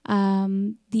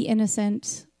 The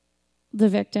innocent, the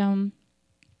victim,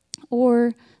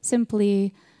 or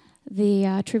simply the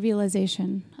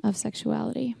trivialization of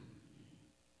sexuality.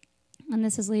 And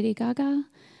this is Lady Gaga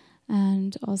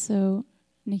and also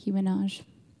Nicki Minaj.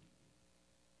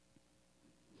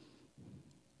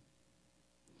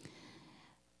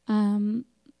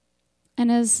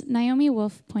 And as Naomi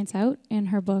Wolf points out in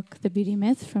her book, The Beauty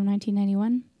Myth from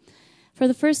 1991, for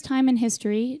the first time in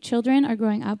history, children are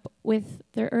growing up with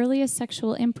their earliest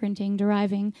sexual imprinting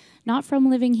deriving not from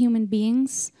living human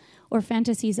beings or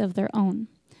fantasies of their own.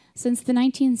 Since the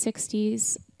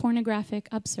 1960s pornographic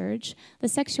upsurge, the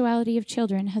sexuality of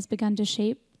children has begun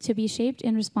to be shaped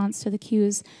in response to the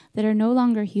cues that are no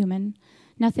longer human.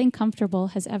 Nothing comfortable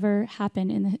has ever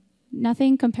happened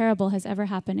Nothing comparable has ever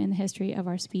happened in the history of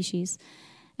our species,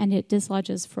 and it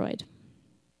dislodges Freud.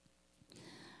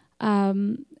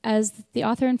 As the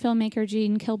author and filmmaker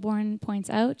Jean Kilbourne points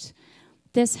out,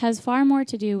 this has far more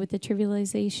to do with the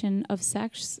trivialization of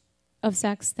sex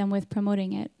than with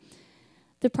promoting it.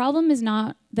 The problem is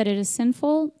not that it is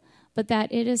sinful, but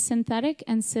that it is synthetic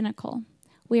and cynical.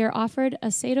 We are offered a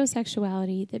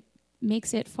sadossexuality that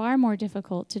makes it far more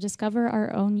difficult to discover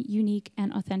our own unique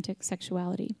and authentic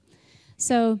sexuality.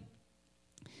 So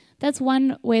that's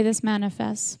one way this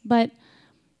manifests. But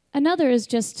another is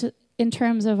just in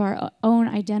terms of our own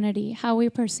identity, how we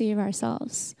perceive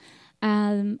ourselves,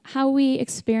 how we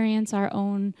experience our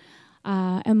own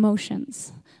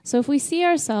emotions. So if we see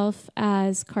ourselves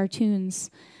as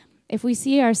cartoons, if we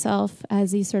see ourselves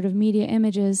as these sort of media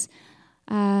images,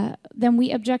 then we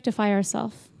objectify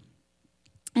ourselves.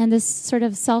 And this sort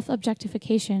of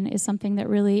self-objectification is something that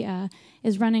really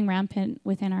is running rampant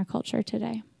within our culture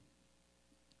today.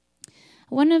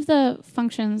 One of the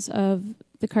functions of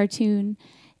the cartoon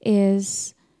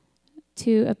is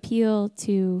to appeal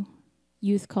to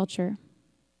youth culture.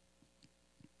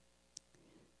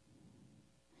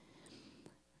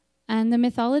 And the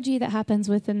mythology that happens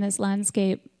within this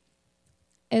landscape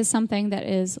is something that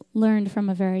is learned from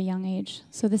a very young age.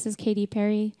 So this is Katy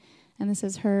Perry, and this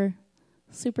is her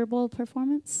Super Bowl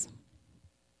performance.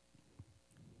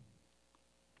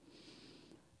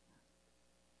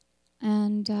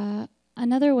 And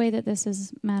another way that this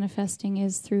is manifesting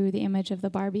is through the image of the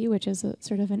Barbie, which is a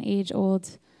sort of an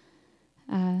age-old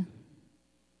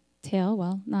tale.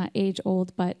 Well, not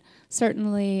age-old, but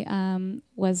certainly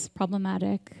was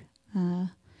problematic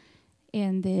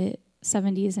in the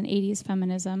 70s and 80s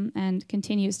feminism, and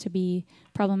continues to be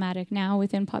problematic now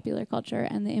within popular culture,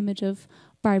 and the image of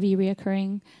Barbie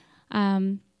reoccurring.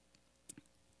 And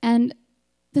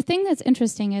the thing that's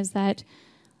interesting is that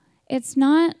it's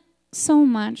not so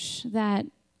much that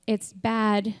it's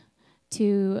bad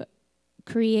to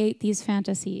create these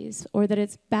fantasies, or that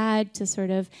it's bad to sort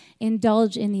of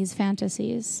indulge in these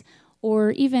fantasies,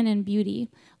 or even in beauty.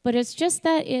 But it's just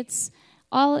that it's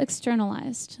all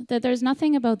externalized, that there's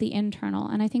nothing about the internal.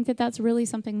 And I think that that's really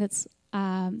something that's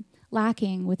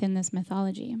lacking within this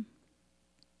mythology.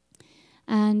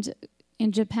 And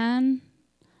in Japan,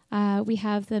 we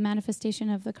have the manifestation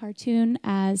of the cartoon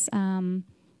as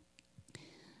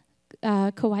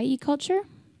kawaii culture.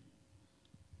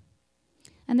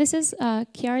 And this is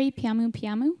Kyary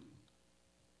Pamyu.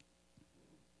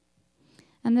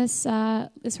 And this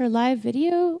is her live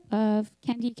video of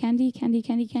Candy, Candy, Candy,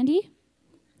 Candy, Candy.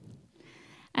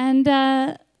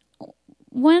 And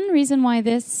one reason why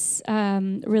this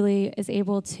really is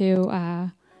able to,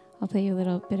 I'll play you a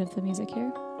little bit of the music here.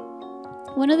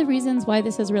 One of the reasons why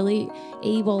this is really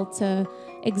able to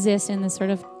exist in this sort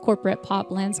of corporate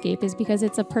pop landscape is because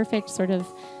it's a perfect sort of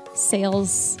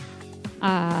sales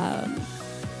item.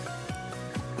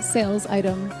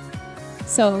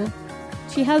 So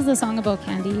she has the song about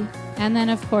candy, and then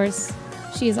of course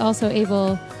she is also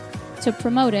able to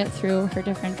promote it through her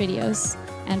different videos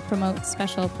and promote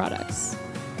special products,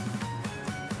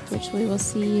 which we will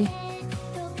see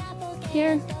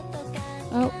here.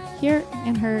 Oh, here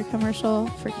in her commercial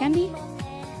for candy.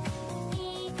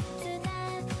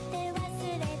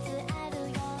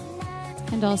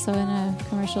 And also in a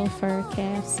commercial for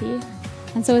KFC.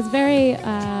 And so it's very,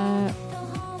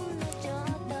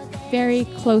 very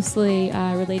closely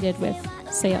related with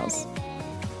sales.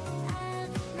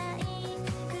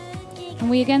 And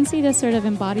we again see this sort of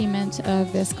embodiment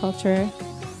of this culture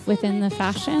within the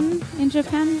fashion in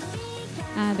Japan,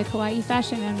 the kawaii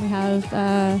fashion, and we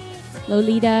have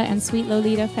Lolita and Sweet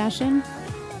Lolita fashion.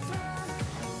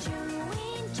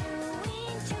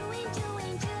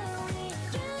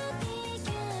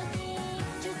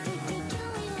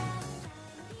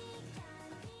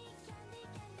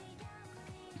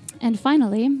 And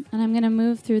finally, and I'm going to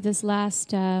move through this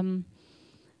last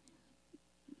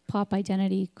pop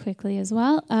identity quickly as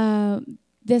well.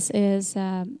 This is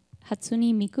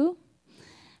Hatsune Miku,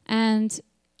 and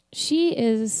she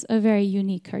is a very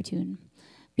unique cartoon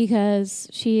because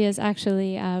she is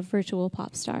actually a virtual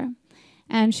pop star.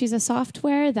 And she's a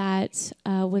software that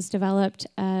was developed,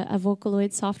 a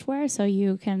Vocaloid software, so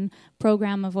you can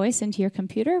program a voice into your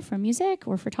computer for music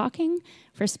or for talking,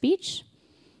 for speech.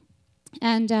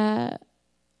 And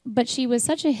but she was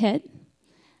such a hit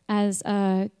as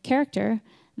a character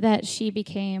that she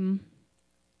became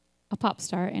a pop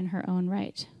star in her own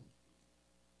right.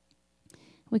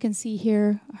 We can see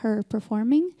here her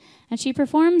performing, and she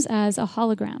performs as a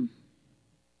hologram.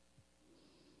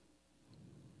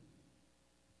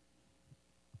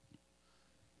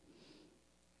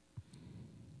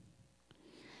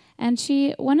 And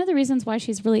one of the reasons why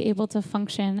she's really able to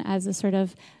function as a sort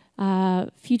of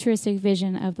futuristic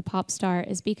vision of the pop star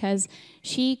is because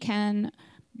she can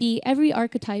be every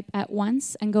archetype at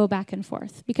once and go back and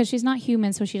forth, because she's not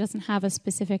human, so she doesn't have a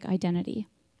specific identity.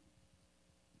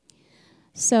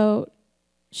 So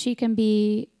she can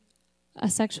be a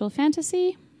sexual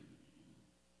fantasy,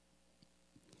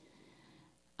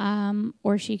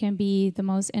 or she can be the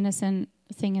most innocent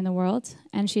thing in the world.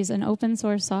 And she's an open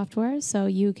source software, so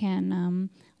you can,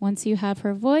 once you have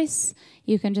her voice,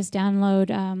 you can just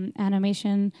download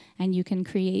animation and you can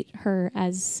create her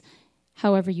as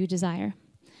however you desire.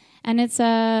 And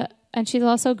and she's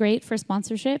also great for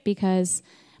sponsorship because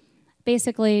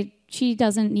basically she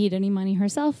doesn't need any money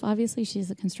herself. Obviously,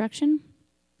 she's a construction.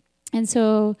 And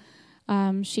so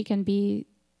she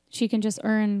can just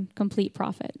earn complete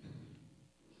profit.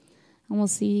 And we'll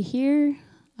see here.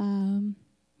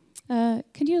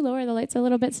 Could you lower the lights a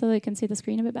little bit so they can see the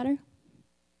screen a bit better?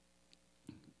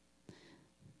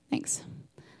 Thanks.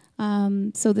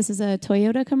 So this is a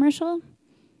Toyota commercial,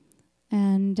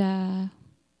 and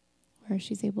where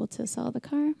she's able to sell the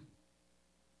car.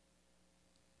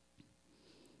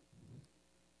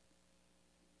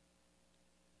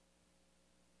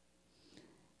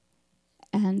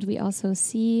 And we also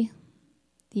see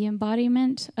the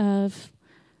embodiment of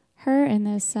her in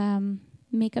this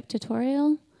makeup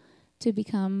tutorial to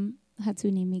become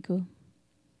Hatsune Miku.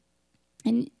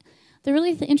 And the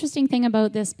really interesting thing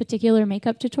about this particular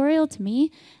makeup tutorial to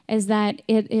me is that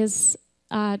it is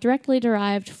directly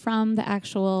derived from the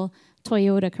actual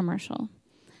Toyota commercial.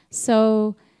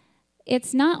 So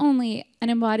it's not only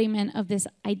an embodiment of this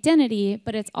identity,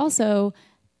 but it's also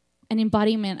an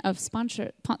embodiment of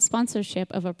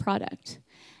sponsorship of a product.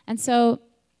 And so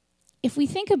if we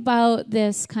think about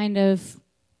this kind of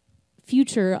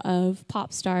future of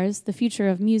pop stars, the future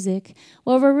of music,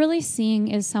 what we're really seeing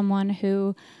is someone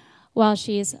who, while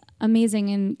she's amazing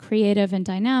and creative and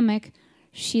dynamic,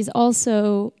 she's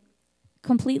also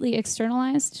completely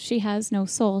externalized. She has no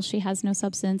soul, she has no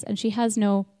substance, and she has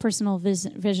no personal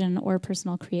vision or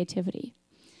personal creativity.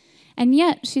 And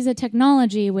yet, she's a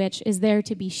technology which is there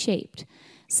to be shaped.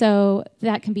 So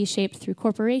that can be shaped through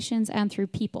corporations and through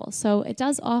people. So it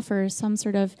does offer some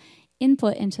sort of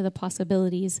input into the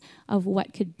possibilities of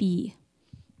what could be.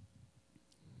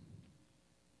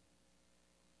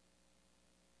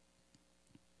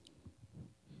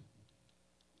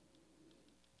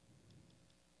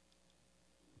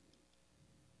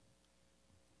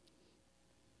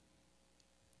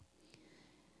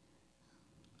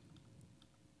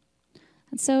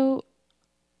 And so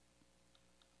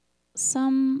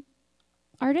some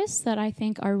artists that I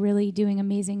think are really doing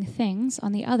amazing things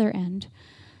on the other end,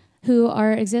 who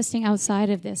are existing outside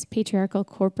of this patriarchal,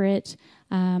 corporate,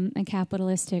 and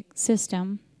capitalistic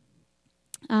system,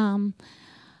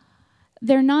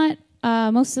 they're not,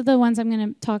 most of the ones I'm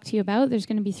going to talk to you about, there's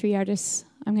going to be 3 artists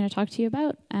I'm going to talk to you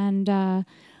about, and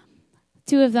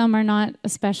 2 of them are not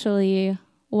especially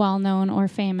well-known or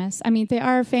famous. I mean, they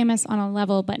are famous on a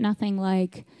level, but nothing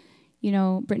like, you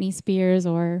know, Britney Spears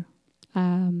or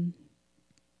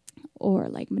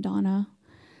like Madonna.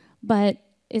 But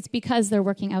it's because they're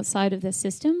working outside of this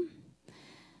system.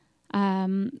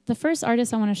 The first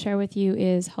artist I want to share with you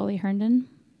is Holly Herndon.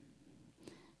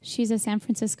 She's a San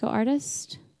Francisco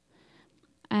artist,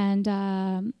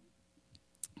 and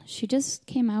she just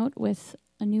came out with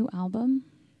a new album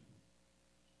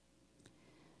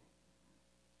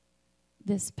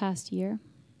this past year.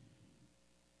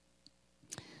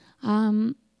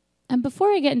 And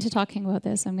before I get into talking about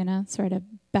this, I'm going to sort of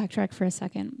backtrack for a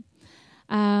second.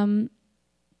 And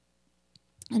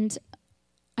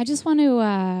I just want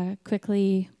to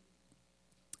quickly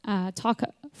talk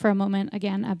for a moment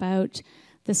again about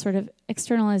this sort of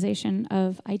externalization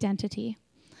of identity.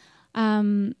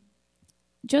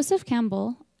 Joseph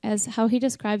Campbell, as how he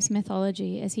describes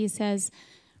mythology, is he says,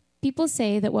 people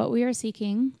say that what we are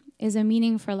seeking is a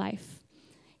meaning for life.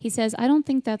 He says, I don't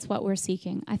think that's what we're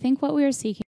seeking. I think what we are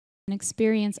seeking is an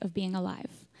experience of being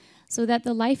alive, so that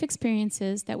the life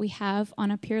experiences that we have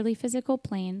on a purely physical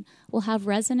plane will have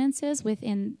resonances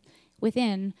within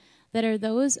that are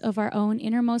those of our own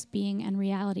innermost being and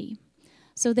reality,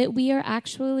 so that we are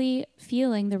actually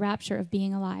feeling the rapture of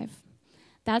being alive.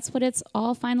 That's what it's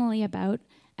all finally about,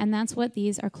 and that's what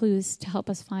these are clues to help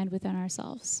us find within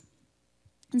ourselves.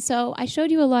 And so I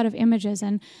showed you a lot of images,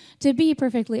 and to be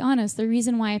perfectly honest, the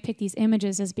reason why I picked these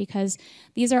images is because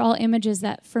these are all images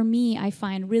that, for me, I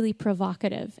find really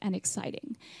provocative and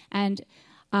exciting and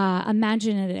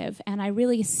imaginative, and I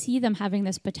really see them having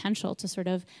this potential to sort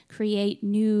of create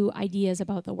new ideas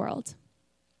about the world.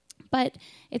 But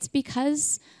it's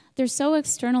because they're so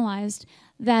externalized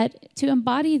that to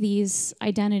embody these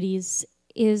identities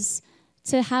is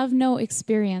to have no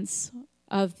experience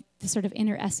of the sort of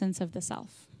inner essence of the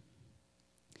self.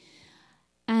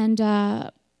 And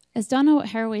as Donna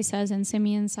Haraway says in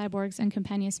Simians, Cyborgs, and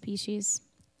Companion Species,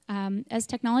 as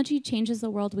technology changes the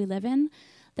world we live in,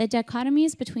 the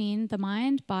dichotomies between the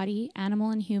mind, body, animal,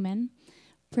 and human,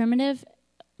 primitive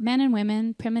men and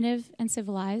women, primitive and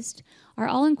civilized, are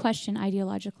all in question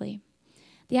ideologically.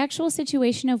 The actual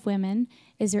situation of women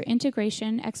is their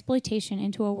integration, exploitation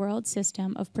into a world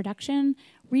system of production,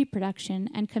 reproduction,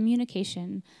 and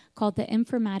communication called the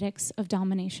informatics of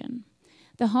domination.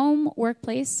 The home,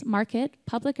 workplace, market,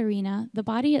 public arena, the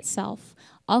body itself,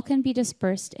 all can be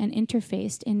dispersed and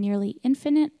interfaced in nearly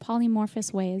infinite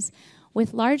polymorphous ways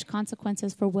with large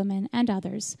consequences for women and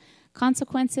others,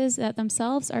 consequences that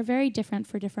themselves are very different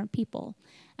for different people,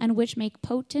 and which make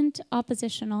potent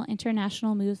oppositional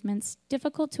international movements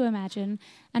difficult to imagine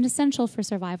and essential for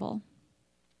survival.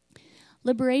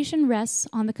 Liberation rests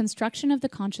on the construction of the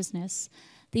consciousness,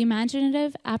 the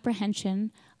imaginative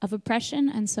apprehension of oppression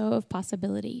and so of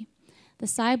possibility. The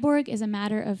cyborg is a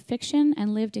matter of fiction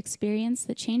and lived experience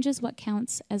that changes what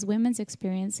counts as women's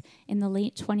experience in the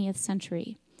late 20th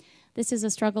century. This is a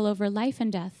struggle over life and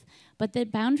death, but the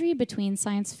boundary between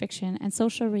science fiction and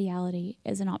social reality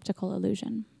is an optical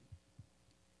illusion.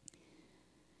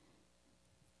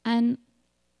 And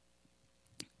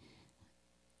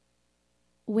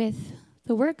with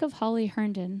the work of Holly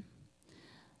Herndon,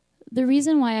 the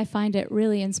reason why I find it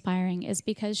really inspiring is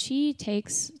because she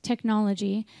takes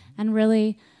technology and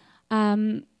really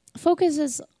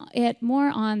focuses it more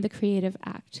on the creative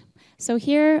act. So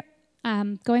here,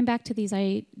 going back to these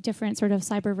different sort of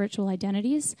cyber virtual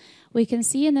identities, we can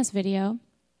see in this video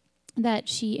that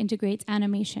she integrates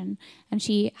animation, and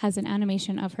she has an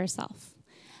animation of herself.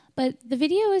 But the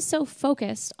video is so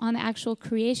focused on the actual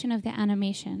creation of the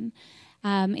animation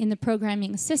in the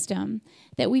programming system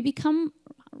that we become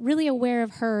really aware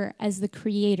of her as the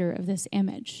creator of this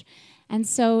image. And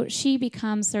so she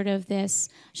becomes sort of this,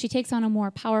 she takes on a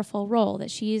more powerful role, that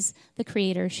she's the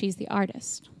creator, she's the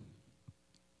artist.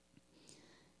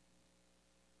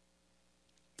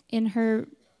 In her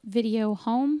video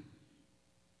Home,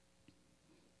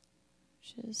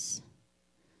 which is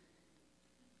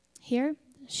here,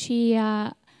 she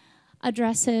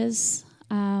addresses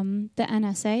the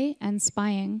NSA and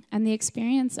spying and the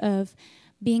experience of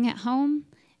being at home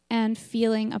and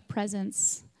feeling a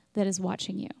presence that is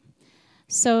watching you.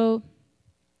 So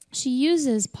she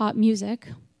uses pop music,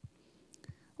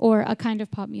 or a kind of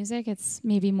pop music, it's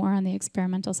maybe more on the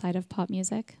experimental side of pop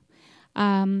music,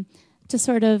 to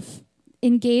sort of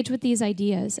engage with these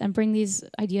ideas and bring these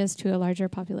ideas to a larger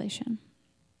population.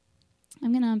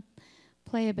 I'm gonna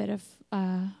play a bit of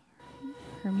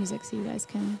her music so you guys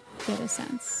can get a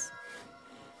sense.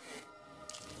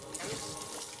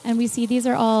 And we see these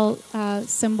are all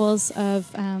symbols of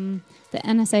the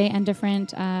NSA and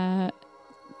different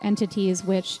entities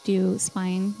which do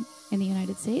spying in the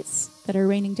United States that are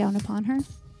raining down upon her.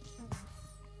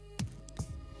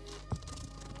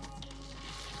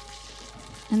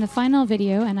 And the final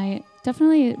video, and I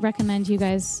definitely recommend you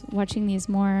guys watching these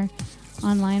more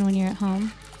online when you're at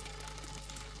home.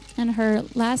 And her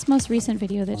most recent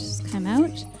video that just came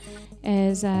out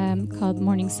is called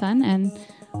Morning Sun, and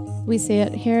we see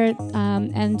it here,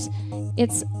 and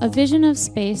it's a vision of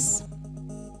space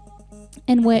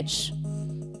in which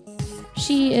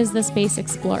she is the space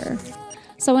explorer.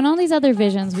 So in all these other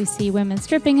visions, we see women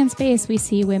stripping in space, we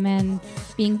see women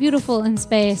being beautiful in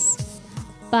space,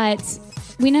 but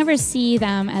we never see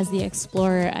them as the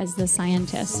explorer, as the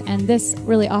scientist, and this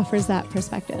really offers that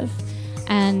perspective.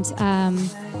 And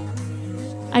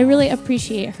I really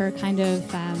appreciate her kind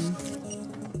of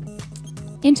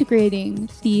integrating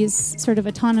these sort of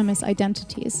autonomous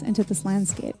identities into this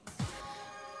landscape.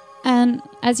 And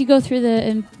as you go through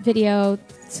the video,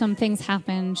 some things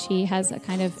happen. She has a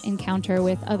kind of encounter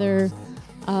with other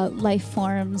life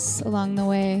forms along the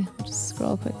way. I'll just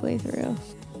scroll quickly through.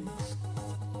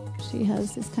 She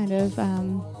has this kind of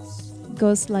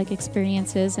ghost-like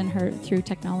experiences in her through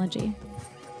technology.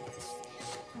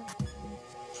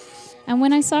 And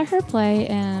when I saw her play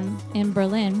in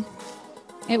Berlin,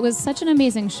 it was such an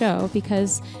amazing show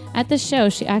because at the show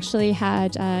she actually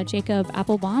had Jacob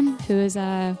Appelbaum, who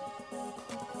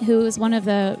is one of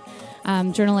the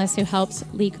journalists who helped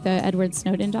leak the Edward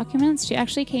Snowden documents. She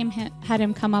actually had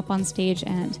him come up on stage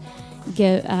and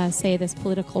say this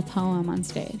political poem on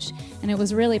stage, and it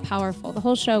was really powerful. The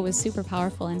whole show was super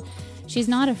powerful, and she's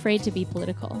not afraid to be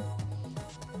political.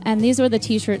 And these were the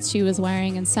t-shirts she was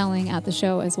wearing and selling at the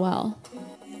show as well.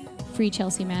 Free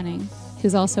Chelsea Manning,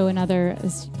 who's also another,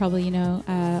 as probably you know,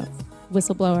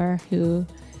 whistleblower who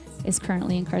is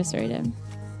currently incarcerated.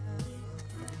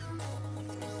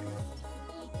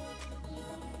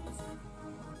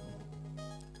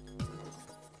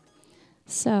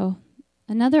 So,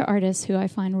 another artist who I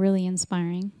find really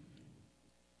inspiring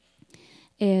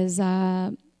is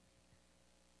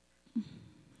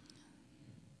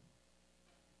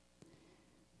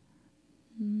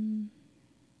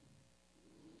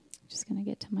just going to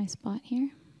get to my spot here.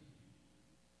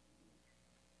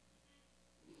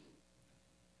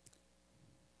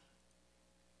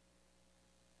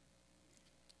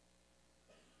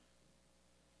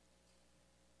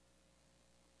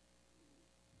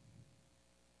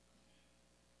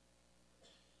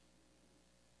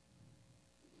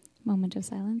 Moment of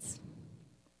silence.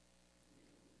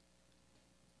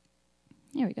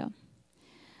 There we go.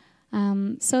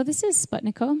 So this is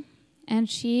Sputniko, and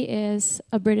she is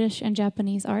a British and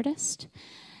Japanese artist.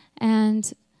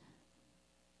 And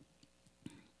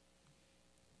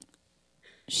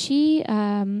she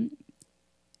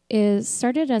is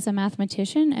started as a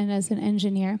mathematician and as an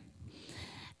engineer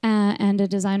and a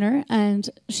designer, and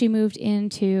she moved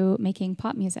into making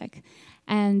pop music.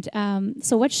 And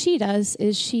so what she does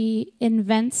is she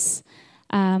invents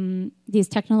these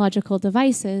technological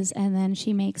devices, and then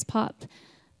she makes pop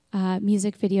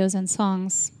music videos and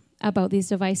songs about these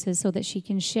devices so that she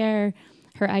can share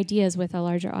her ideas with a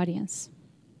larger audience.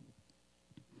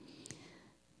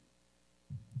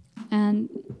 And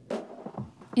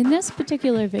in this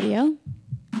particular video,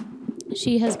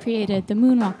 she has created the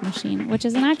moonwalk machine, which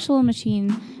is an actual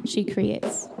machine she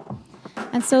creates.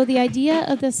 And so the idea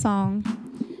of this song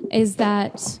is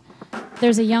that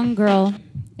there's a young girl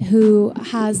who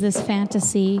has this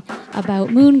fantasy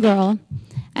about Moon Girl,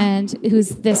 and who's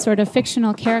this sort of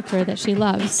fictional character that she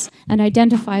loves and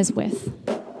identifies with.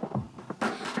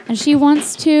 And she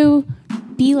wants to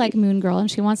be like Moon Girl, and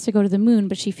she wants to go to the moon,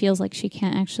 but she feels like she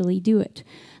can't actually do it.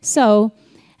 So,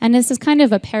 and this is kind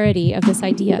of a parody of this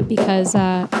idea, because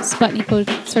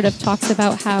Sputniko sort of talks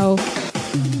about how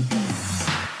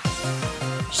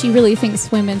she really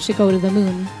thinks women should go to the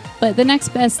moon. But the next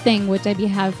best thing would be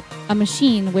have a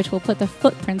machine which will put the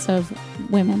footprints of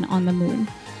women on the moon.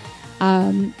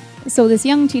 So this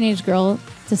young teenage girl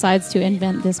decides to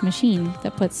invent this machine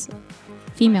that puts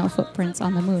female footprints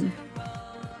on the moon.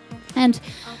 And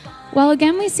while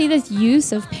again we see this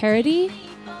use of parody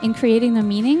in creating the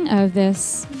meaning of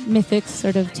this mythic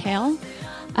sort of tale,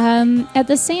 at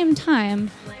the same time,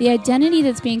 the identity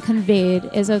that's being conveyed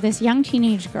is of this young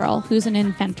teenage girl who's an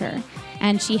inventor,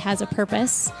 and she has a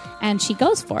purpose, and she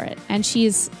goes for it, and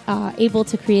she's able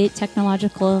to create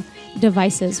technological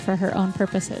devices for her own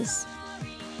purposes.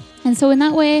 And so in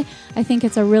that way, I think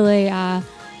it's a really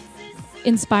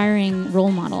inspiring role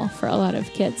model for a lot of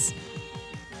kids.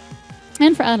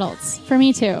 And for adults. For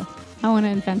me too. I want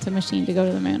to invent a machine to go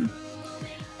to the moon.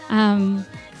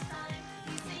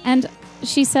 And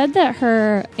she said that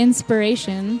her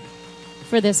inspiration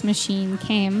for this machine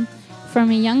came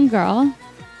from a young girl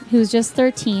who's just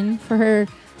 13 for her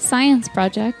science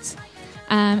project,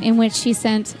 in which she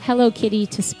sent Hello Kitty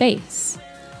to space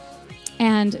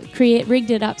and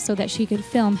rigged it up so that she could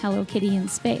film Hello Kitty in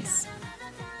space.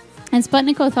 And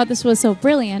Sputniko thought this was so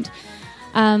brilliant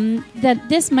that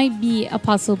this might be a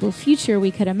possible future we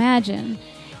could imagine,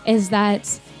 is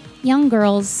that young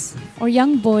girls or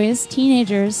young boys,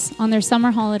 teenagers, on their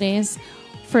summer holidays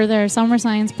for their summer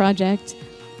science project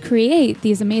create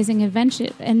these amazing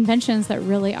inventions that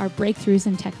really are breakthroughs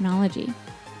in technology.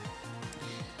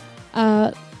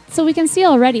 So we can see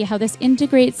already how this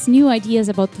integrates new ideas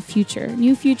about the future,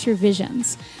 new future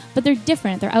visions. But they're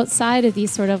different. They're outside of these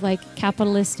sort of like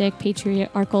capitalistic,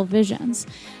 patriarchal visions.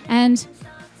 And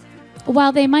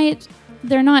while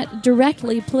they're not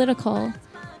directly political,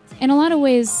 in a lot of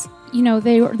ways, you know,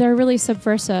 they're really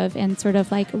subversive and sort of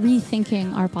like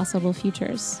rethinking our possible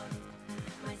futures.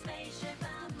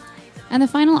 And the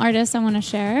final artist I want to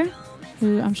share,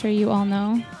 who I'm sure you all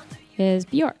know, is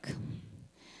Bjork.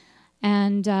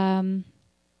 And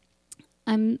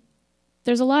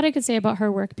there's a lot I could say about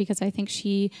her work, because I think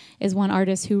she is one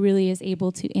artist who really is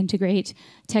able to integrate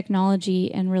technology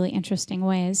in really interesting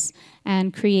ways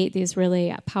and create these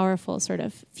really powerful sort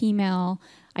of female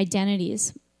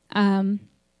identities. But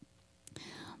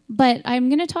I'm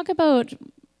going to talk about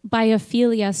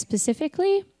biophilia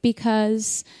specifically,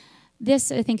 because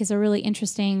this, I think, is a really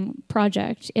interesting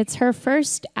project. It's her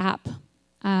first app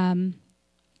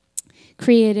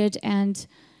created and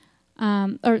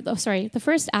the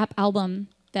first app album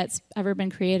that's ever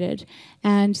been created.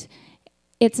 And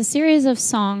it's a series of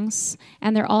songs,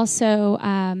 and they're also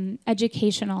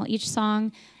educational. Each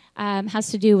song has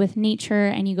to do with nature,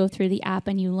 and you go through the app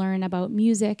and you learn about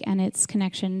music and its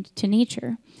connection to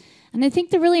nature. And I think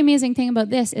the really amazing thing about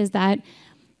this is that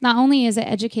not only is it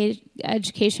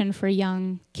education for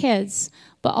young kids,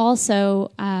 but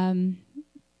also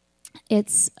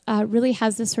it's really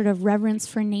has this sort of reverence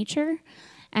for nature,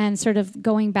 and sort of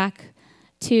going back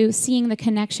to seeing the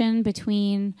connection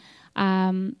between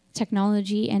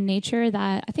technology and nature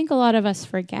that I think a lot of us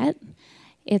forget.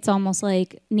 It's almost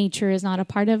like nature is not a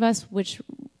part of us, which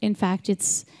in fact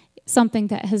it's something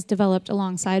that has developed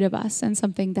alongside of us, and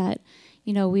something that,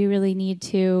 you know, we really need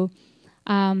to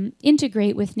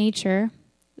integrate with nature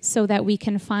so that we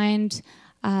can find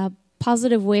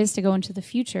positive ways to go into the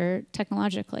future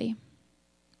technologically.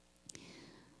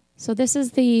 So this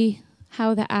is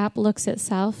how the app looks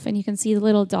itself, and you can see the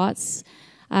little dots.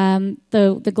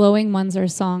 The glowing ones are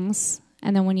songs,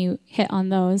 and then when you hit on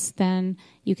those, then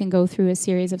you can go through a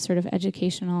series of sort of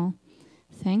educational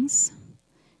things,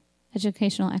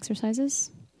 educational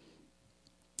exercises.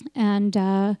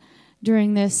 And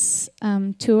during this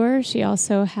tour, she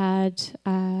also had,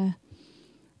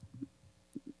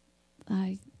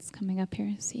 it's coming up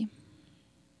here, see.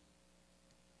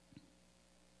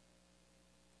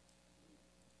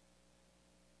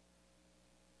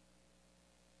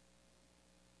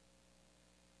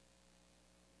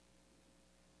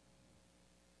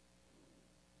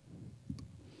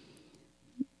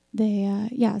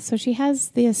 So she has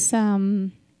this, what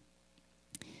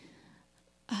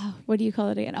do you call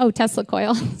it again? Oh, Tesla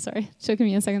coil. Sorry, it took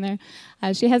me a second there.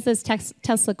 She has this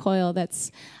Tesla coil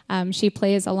that's, she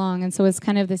plays along, and so it's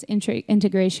kind of this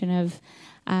integration of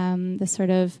the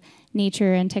sort of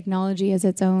nature and technology as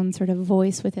its own sort of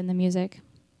voice within the music.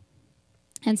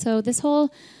 And so this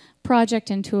whole project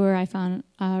and tour I found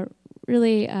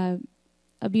really a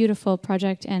beautiful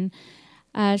project. And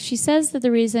she says that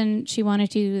the reason she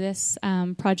wanted to do this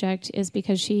project is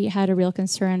because she had a real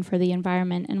concern for the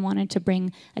environment and wanted to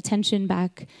bring attention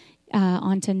back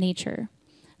onto nature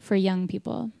for young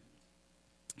people.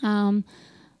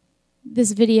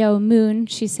 This video, Moon,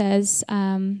 she says,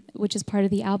 which is part of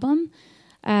the album,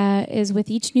 is with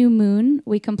each new moon,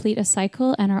 we complete a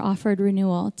cycle and are offered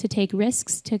renewal to take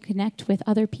risks, to connect with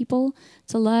other people,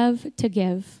 to love, to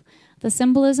give. The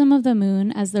symbolism of the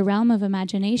moon as the realm of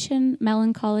imagination,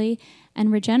 melancholy,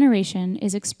 and regeneration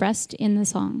is expressed in the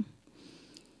song.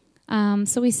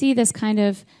 So we see this kind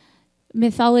of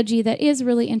mythology that is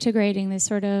really integrating this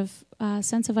sort of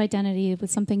sense of identity with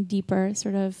something deeper,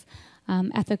 sort of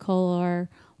ethical or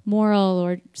moral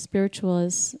or spiritual,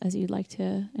 as you'd like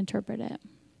to interpret it.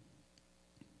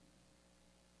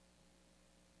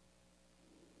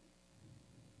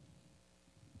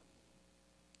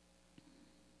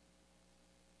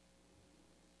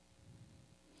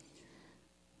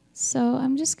 So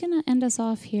I'm just going to end us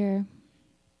off here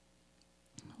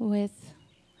with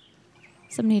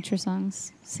some nature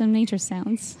songs, some nature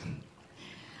sounds.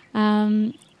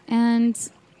 And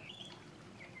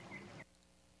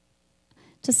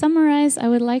to summarize, I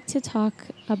would like to talk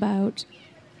about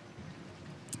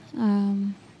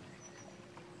the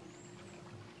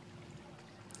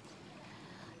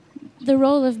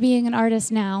role of being an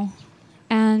artist now,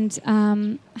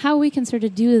 and how we can sort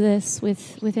of do this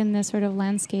within this sort of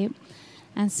landscape,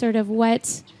 and sort of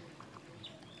what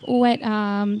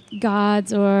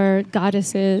gods or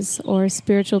goddesses or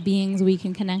spiritual beings we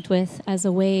can connect with as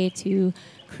a way to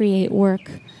create work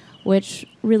which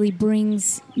really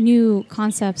brings new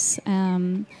concepts,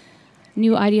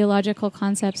 new ideological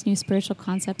concepts, new spiritual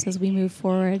concepts as we move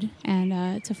forward,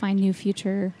 and to find new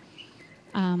future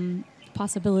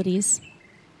possibilities.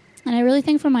 And I really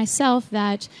think for myself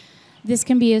that this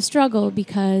can be a struggle,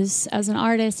 because as an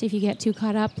artist, if you get too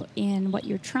caught up in what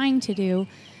you're trying to do,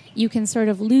 you can sort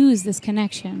of lose this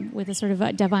connection with a sort of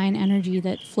a divine energy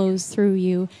that flows through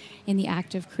you in the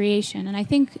act of creation. And I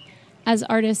think as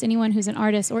artists, anyone who's an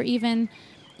artist, or even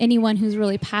anyone who's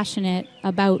really passionate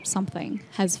about something,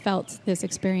 has felt this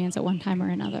experience at one time or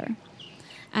another.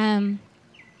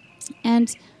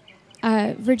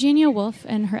 Virginia Woolf,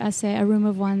 in her essay, A Room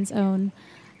of One's Own,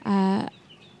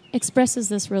 expresses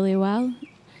this really well.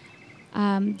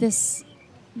 This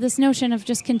notion of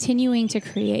just continuing to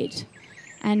create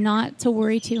and not to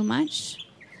worry too much.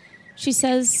 She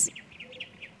says,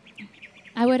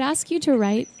 I would ask you to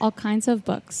write all kinds of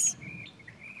books.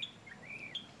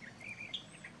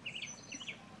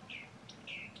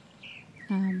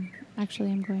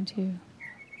 Actually, I'm going to...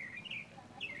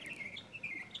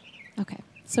 Okay.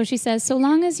 So she says, so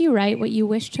long as you write what you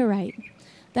wish to write,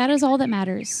 that is all that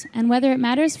matters. And whether it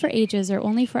matters for ages or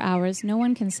only for hours, no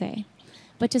one can say.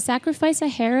 But to sacrifice a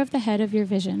hair of the head of your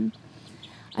vision,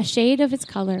 a shade of its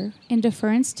color, in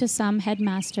deference to some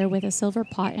headmaster with a silver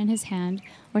pot in his hand,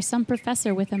 or some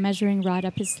professor with a measuring rod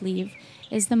up his sleeve,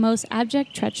 is the most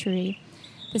abject treachery.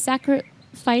 The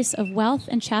sacrifice of wealth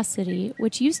and chastity,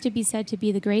 which used to be said to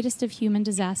be the greatest of human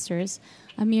disasters,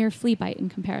 a mere flea bite in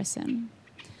comparison.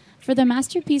 For the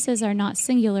masterpieces are not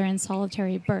singular and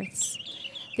solitary births.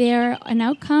 They are an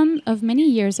outcome of many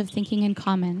years of thinking in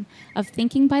common, of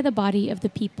thinking by the body of the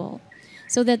people,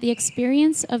 so that the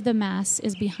experience of the mass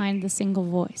is behind the single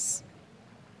voice.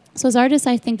 So as artists,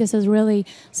 I think this is really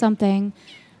something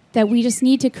that we just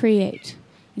need to create.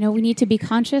 You know, we need to be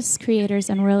conscious creators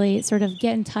and really sort of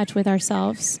get in touch with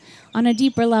ourselves on a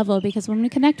deeper level, because when we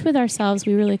connect with ourselves,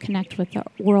 we really connect with the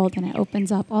world, and it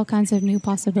opens up all kinds of new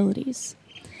possibilities.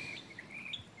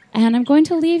 And I'm going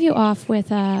to leave you off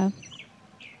with a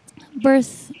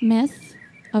birth myth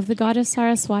of the goddess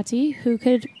Saraswati, who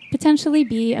could potentially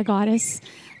be a goddess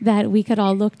that we could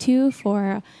all look to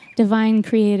for divine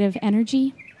creative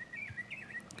energy.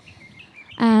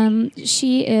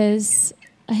 She is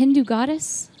a Hindu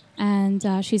goddess,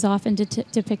 and she's often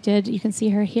depicted, you can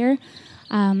see her here,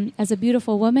 as a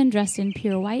beautiful woman dressed in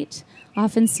pure white,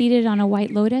 often seated on a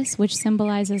white lotus, which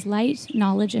symbolizes light,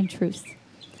 knowledge, and truth.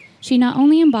 She not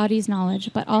only embodies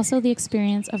knowledge, but also the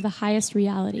experience of the highest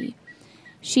reality.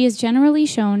 She is generally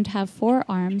shown to have 4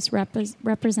 arms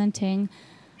representing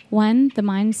 1, the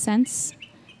mind sense,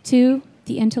 2,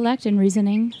 the intellect and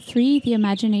reasoning, 3, the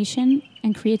imagination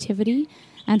and creativity,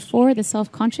 and 4, the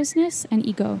self-consciousness and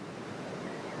ego.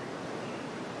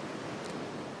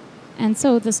 And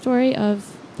so the story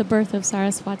of the birth of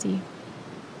Saraswati.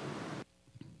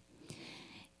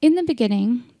 In the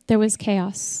beginning, there was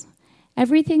chaos.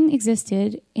 Everything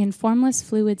existed in formless,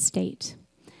 fluid state.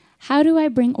 How do I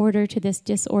bring order to this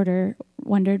disorder,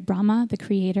 wondered Brahma, the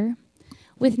creator.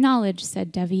 With knowledge,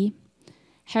 said Devi.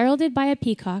 Heralded by a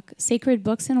peacock, sacred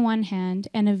books in one hand,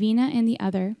 and a veena in the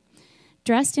other,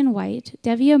 dressed in white,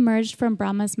 Devi emerged from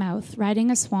Brahma's mouth,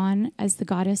 riding a swan as the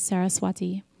goddess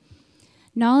Saraswati.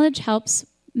 Knowledge helps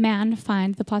man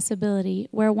find the possibility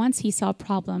where once he saw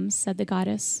problems, said the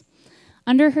goddess.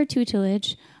 Under her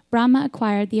tutelage, Brahma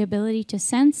acquired the ability to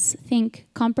sense, think,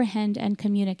 comprehend, and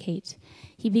communicate.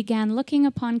 He began looking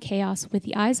upon chaos with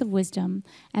the eyes of wisdom,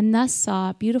 and thus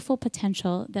saw beautiful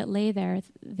potential that lay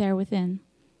there within.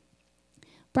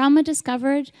 Brahma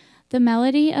discovered the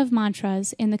melody of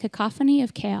mantras in the cacophony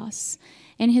of chaos.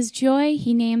 In his joy,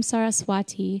 he named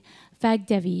Saraswati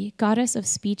Vagdevi, goddess of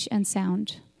speech and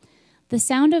sound. The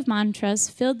sound of mantras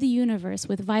filled the universe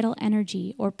with vital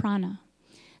energy, or prana.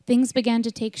 Things began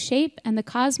to take shape, and the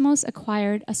cosmos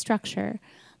acquired a structure.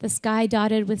 The sky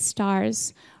dotted with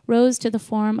stars rose to the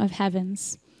form of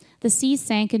heavens. The sea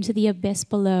sank into the abyss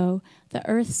below. The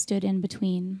earth stood in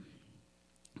between.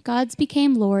 Gods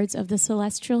became lords of the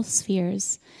celestial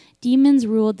spheres. Demons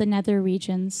ruled the nether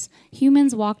regions.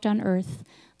 Humans walked on earth.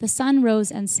 The sun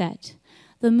rose and set.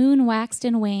 The moon waxed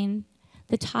and waned.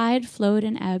 The tide flowed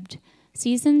and ebbed.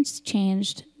 Seasons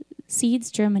changed.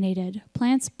 Seeds germinated.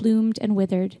 Plants bloomed and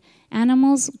withered.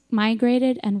 Animals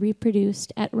migrated and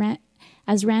reproduced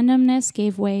as randomness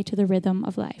gave way to the rhythm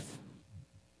of life.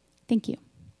 Thank you.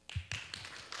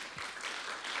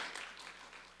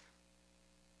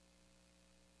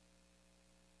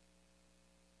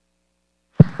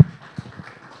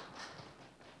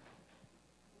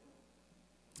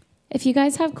 If you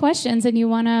guys have questions and you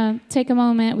want to take a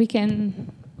moment, we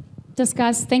can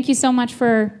discuss. Thank you so much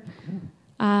for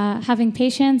having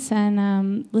patience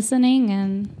and listening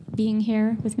and being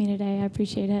here with me today. I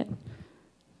appreciate it.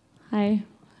 I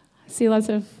see lots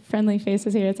of friendly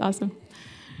faces here. It's awesome.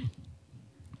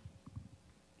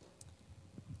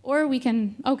 Or we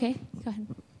can, okay, go ahead.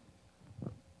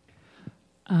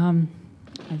 I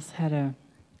just had a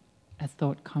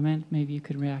thought comment. Maybe you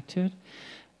could react to it.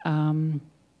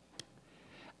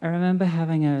 I remember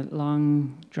having a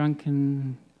long,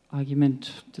 drunken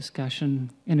argument, discussion,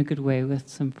 in a good way, with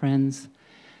some friends.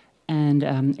 And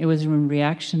it was in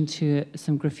reaction to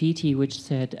some graffiti which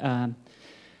said, I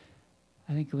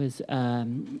think it was,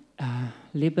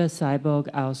 Lieber Cyborg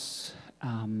aus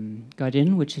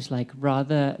Göttin, which is like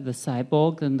rather the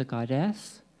cyborg than the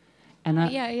goddess.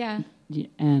 And yeah.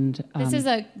 And this is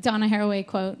a Donna Haraway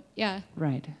quote. Yeah.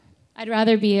 Right. I'd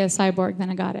rather be a cyborg than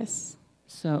a goddess.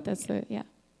 So that's the, yeah.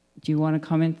 Do you want to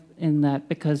comment in that?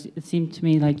 Because it seemed to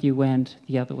me like you went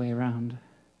the other way around.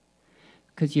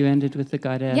 Because you ended with the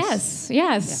goddess. Yes.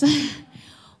 Yeah.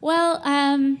 Well,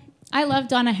 I love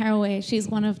Donna Haraway. She's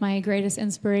one of my greatest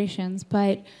inspirations.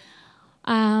 But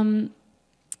I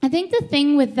think the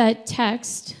thing with that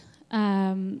text,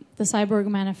 the Cyborg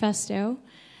Manifesto,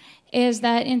 is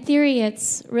that in theory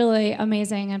it's really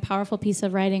amazing and powerful piece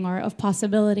of writing or of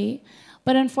possibility.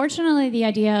 But unfortunately, the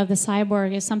idea of the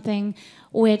cyborg is something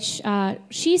which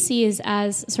she sees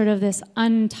as sort of this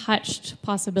untouched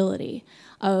possibility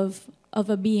of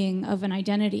a being, of an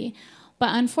identity.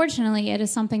 But unfortunately, it is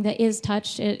something that is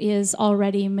touched, it is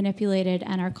already manipulated,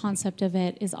 and our concept of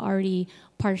it is already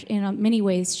in many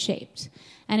ways shaped.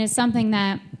 And it's something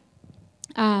that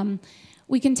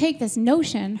we can take this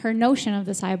notion, her notion of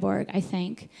the cyborg, I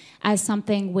think, as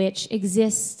something which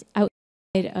exists outside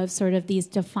of sort of these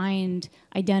defined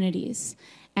identities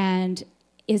and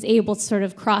is able to sort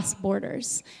of cross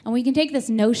borders. And we can take this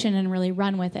notion and really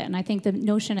run with it. And I think the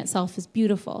notion itself is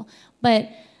beautiful. But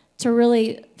to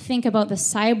really think about the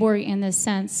cyborg in this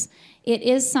sense, it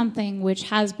is something which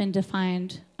has been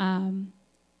defined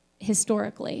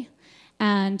historically.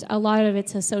 And a lot of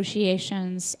its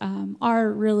associations are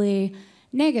really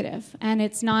negative. And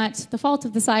it's not the fault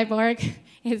of the cyborg.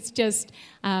 It's just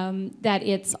that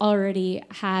it's already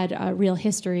had a real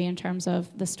history in terms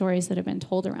of the stories that have been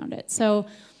told around it. So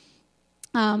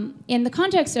in the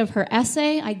context of her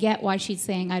essay, I get why she's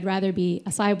saying I'd rather be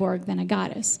a cyborg than a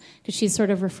goddess, because she's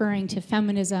sort of referring to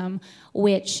feminism,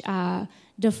 which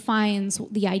defines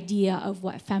the idea of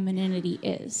what femininity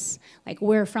is. Like,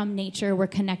 we're from nature, we're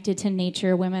connected to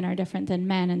nature, women are different than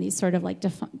men, and these sort of like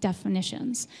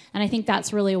definitions. And I think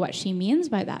that's really what she means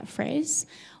by that phrase.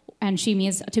 And she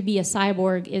means to be a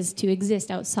cyborg is to exist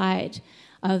outside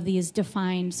of these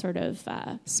defined sort of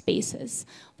spaces.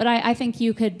 But I think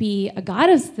you could be a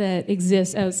goddess that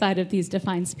exists outside of these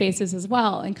defined spaces as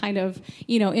well, and kind of,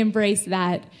 embrace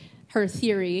that, her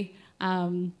theory.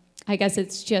 I guess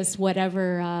it's just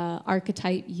whatever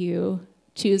archetype you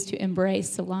choose to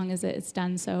embrace, so long as it's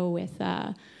done so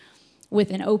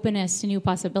with an openness to new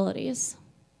possibilities.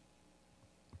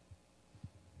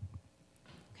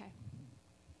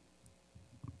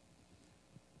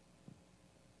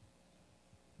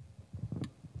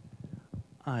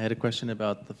 I had a question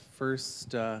about the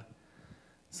first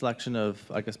selection of,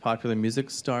 I guess, popular music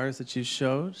stars that you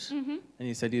showed. Mm-hmm. And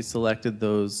you said you selected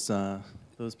those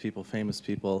people, famous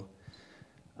people,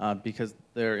 because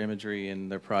their imagery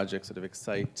and their projects sort of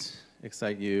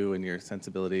excite you and your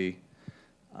sensibility.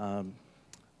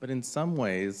 But in some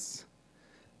ways,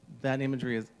 that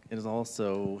imagery is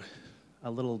also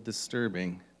a little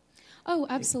disturbing. Oh,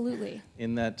 absolutely.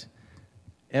 In that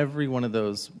every one of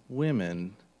those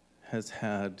women has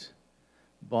had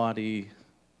body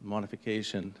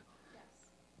modification, yes.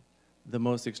 The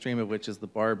most extreme of which is the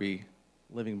Barbie,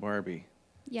 living Barbie.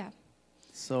 Yeah.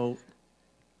 So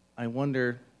I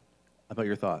wonder about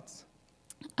your thoughts.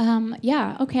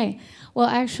 Yeah, okay. Well,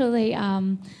 actually,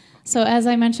 so as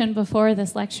I mentioned before,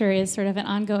 this lecture is sort of an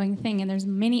ongoing thing, and there's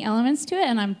many elements to it,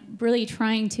 and I'm really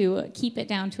trying to keep it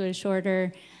down to a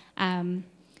shorter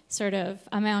sort of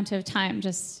amount of time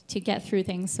just to get through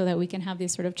things so that we can have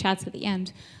these sort of chats at the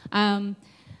end.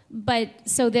 But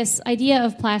so this idea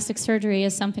of plastic surgery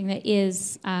is something that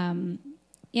is in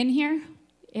here.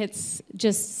 It's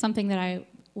just something that I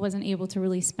wasn't able to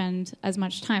really spend as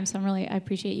much time, so I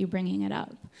appreciate you bringing it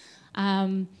up.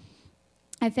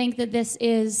 I think that this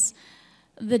is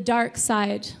the dark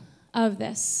side of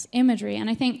this imagery, and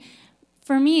I think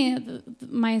for me,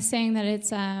 my saying that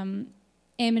it's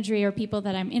imagery or people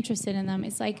that I'm interested in them,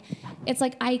 it's like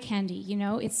eye candy, you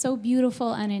know? It's so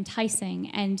beautiful and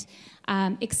enticing and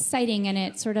exciting, and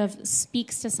it sort of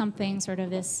speaks to something, sort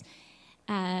of this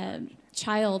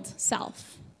child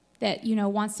self that, you know,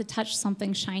 wants to touch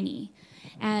something shiny.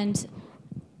 And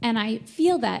I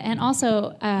feel that. And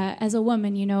also, as a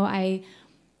woman, you know, I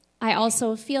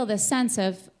also feel this sense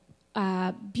of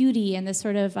beauty and this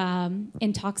sort of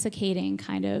intoxicating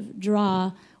kind of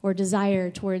draw or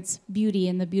desire towards beauty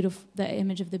and the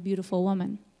image of the beautiful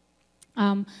woman.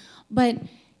 But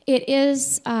it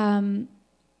is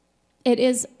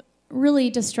really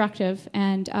destructive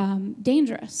and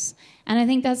dangerous. And I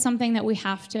think that's something that we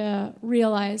have to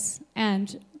realize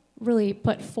and really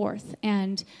put forth.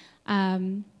 And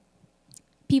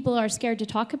people are scared to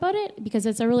talk about it because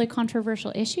it's a really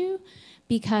controversial issue,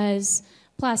 because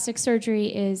plastic surgery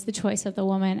is the choice of the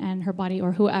woman and her body,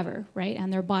 or whoever, right?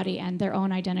 And their body and their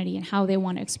own identity and how they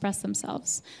want to express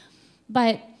themselves.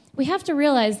 But we have to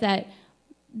realize that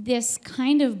this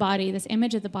kind of body, this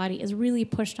image of the body, is really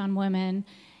pushed on women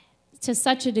to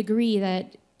such a degree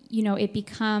that, you know, it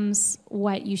becomes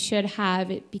what you should have.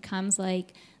 It becomes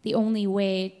like the only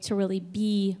way to really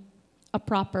be a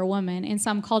proper woman. In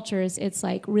some cultures, it's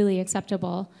like really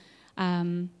acceptable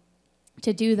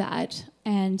to do that.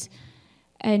 And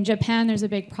in Japan, there's a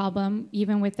big problem,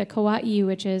 even with the kawaii,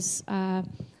 which is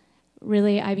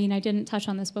really, I mean, I didn't touch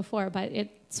on this before, but it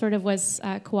sort of was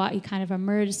kawaii kind of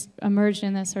emerged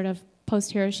in this sort of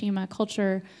post-Hiroshima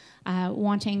culture,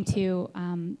 wanting to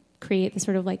create this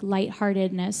sort of like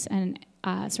lightheartedness and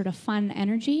sort of fun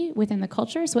energy within the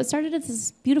culture. So it started as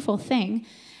this beautiful thing,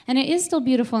 and it is still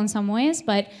beautiful in some ways,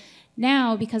 but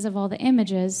now, because of all the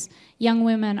images, young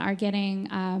women are getting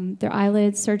their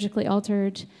eyelids surgically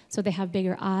altered, so they have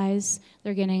bigger eyes.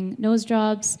 They're getting nose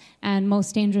jobs, and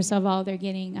most dangerous of all, they're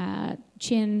getting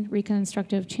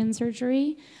reconstructive chin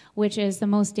surgery, which is the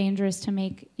most dangerous to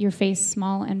make your face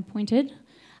small and pointed,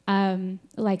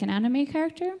 like an anime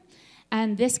character.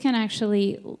 And this can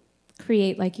actually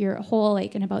create like your whole,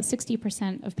 like in about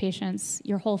 60% of patients,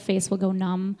 your whole face will go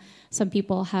numb. Some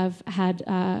people have had,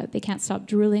 they can't stop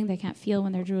drooling, they can't feel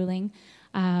when they're drooling.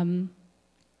 And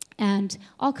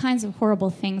all kinds of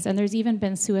horrible things. And there's even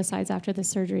been suicides after the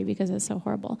surgery because it's so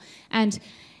horrible. And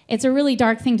it's a really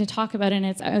dark thing to talk about in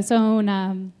its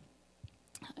own,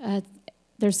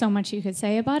 there's so much you could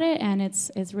say about it, and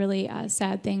it's really a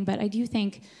sad thing. But I do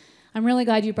think, I'm really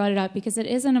glad you brought it up, because it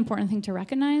is an important thing to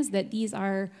recognize that these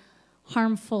are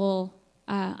harmful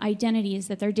identities,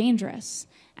 that they're dangerous,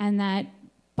 and that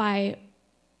by,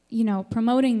 you know,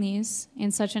 promoting these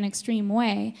in such an extreme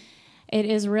way, it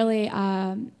is really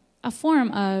a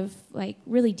form of like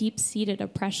really deep-seated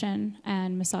oppression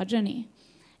and misogyny.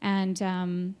 And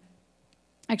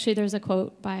actually, there's a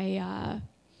quote by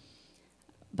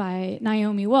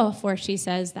Naomi Wolf where she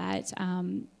says that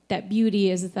that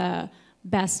beauty is the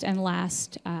best and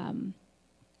last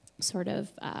sort of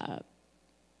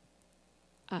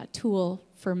tool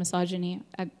for misogyny.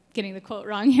 I'm getting the quote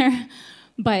wrong here,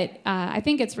 but I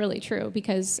think it's really true,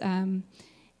 because in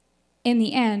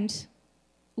the end,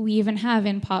 we even have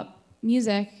in pop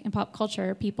music and pop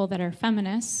culture people that are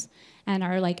feminists and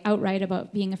are like outright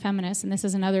about being a feminist. And this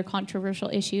is another controversial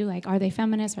issue, like, are they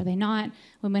feminists, are they not?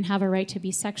 Women have a right to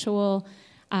be sexual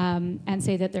and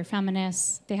say that they're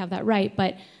feminists. They have that right,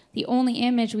 but the only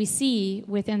image we see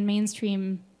within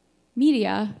mainstream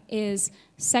media is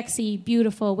sexy,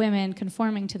 beautiful women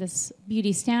conforming to this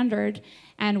beauty standard,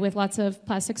 and with lots of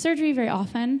plastic surgery very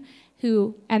often,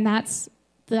 and that's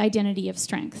the identity of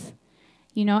strength.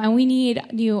 You know, and we need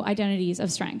new identities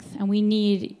of strength, and we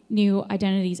need new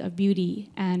identities of beauty,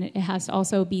 and it has to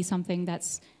also be something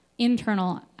that's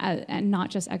internal and not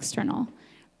just external,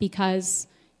 because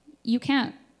you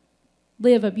can't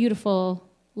live a beautiful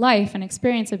life and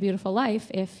experience a beautiful life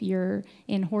if you're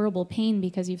in horrible pain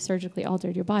because you've surgically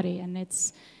altered your body, and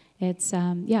it's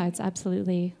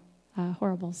absolutely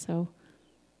horrible. So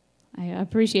I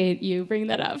appreciate you bringing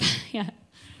that up. Yeah.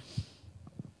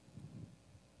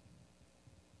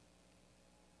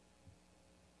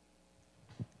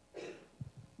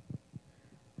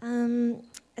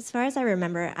 As far as I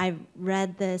remember, I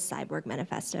read the Cyborg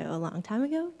Manifesto a long time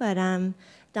ago, but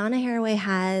Donna Haraway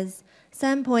has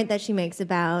some point that she makes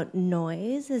about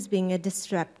noise as being a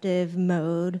disruptive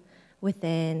mode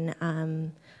within,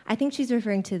 I think she's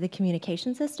referring to the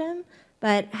communication system,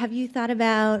 but have you thought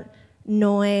about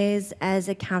noise as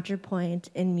a counterpoint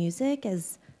in music,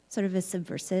 as sort of a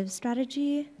subversive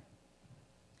strategy?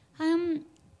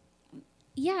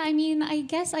 Yeah, I mean, I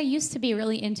guess I used to be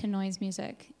really into noise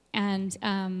music, and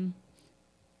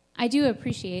I do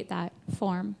appreciate that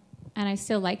form, and I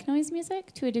still like noise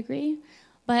music to a degree,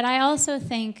 but I also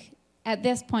think at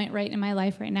this point right in my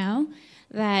life right now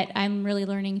that I'm really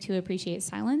learning to appreciate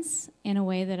silence in a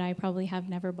way that I probably have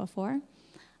never before.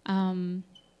 And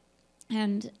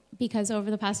because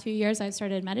over the past few years I've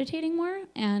started meditating more,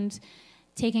 and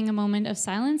taking a moment of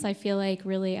silence I feel like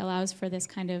really allows for this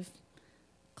kind of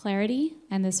clarity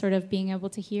and this sort of being able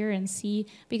to hear and see,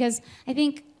 because I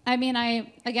think, I mean,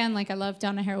 I love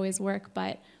Donna Haraway's work,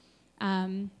 but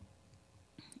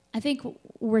I think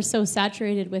we're so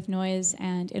saturated with noise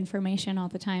and information all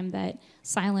the time that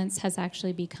silence has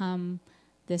actually become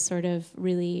this sort of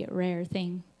really rare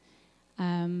thing,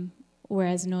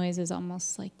 whereas noise is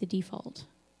almost like the default.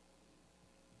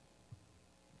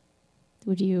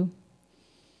 Would you?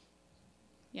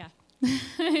 Yeah.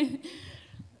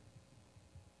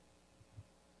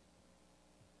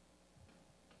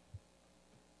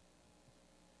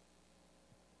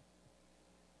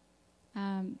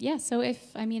 Yeah, so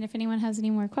if anyone has any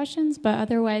more questions, but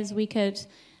otherwise we could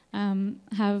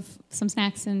have some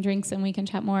snacks and drinks and we can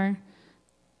chat more.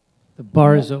 The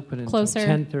bar is open until closer.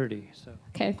 10:30. So.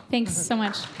 Okay, thanks so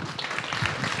much.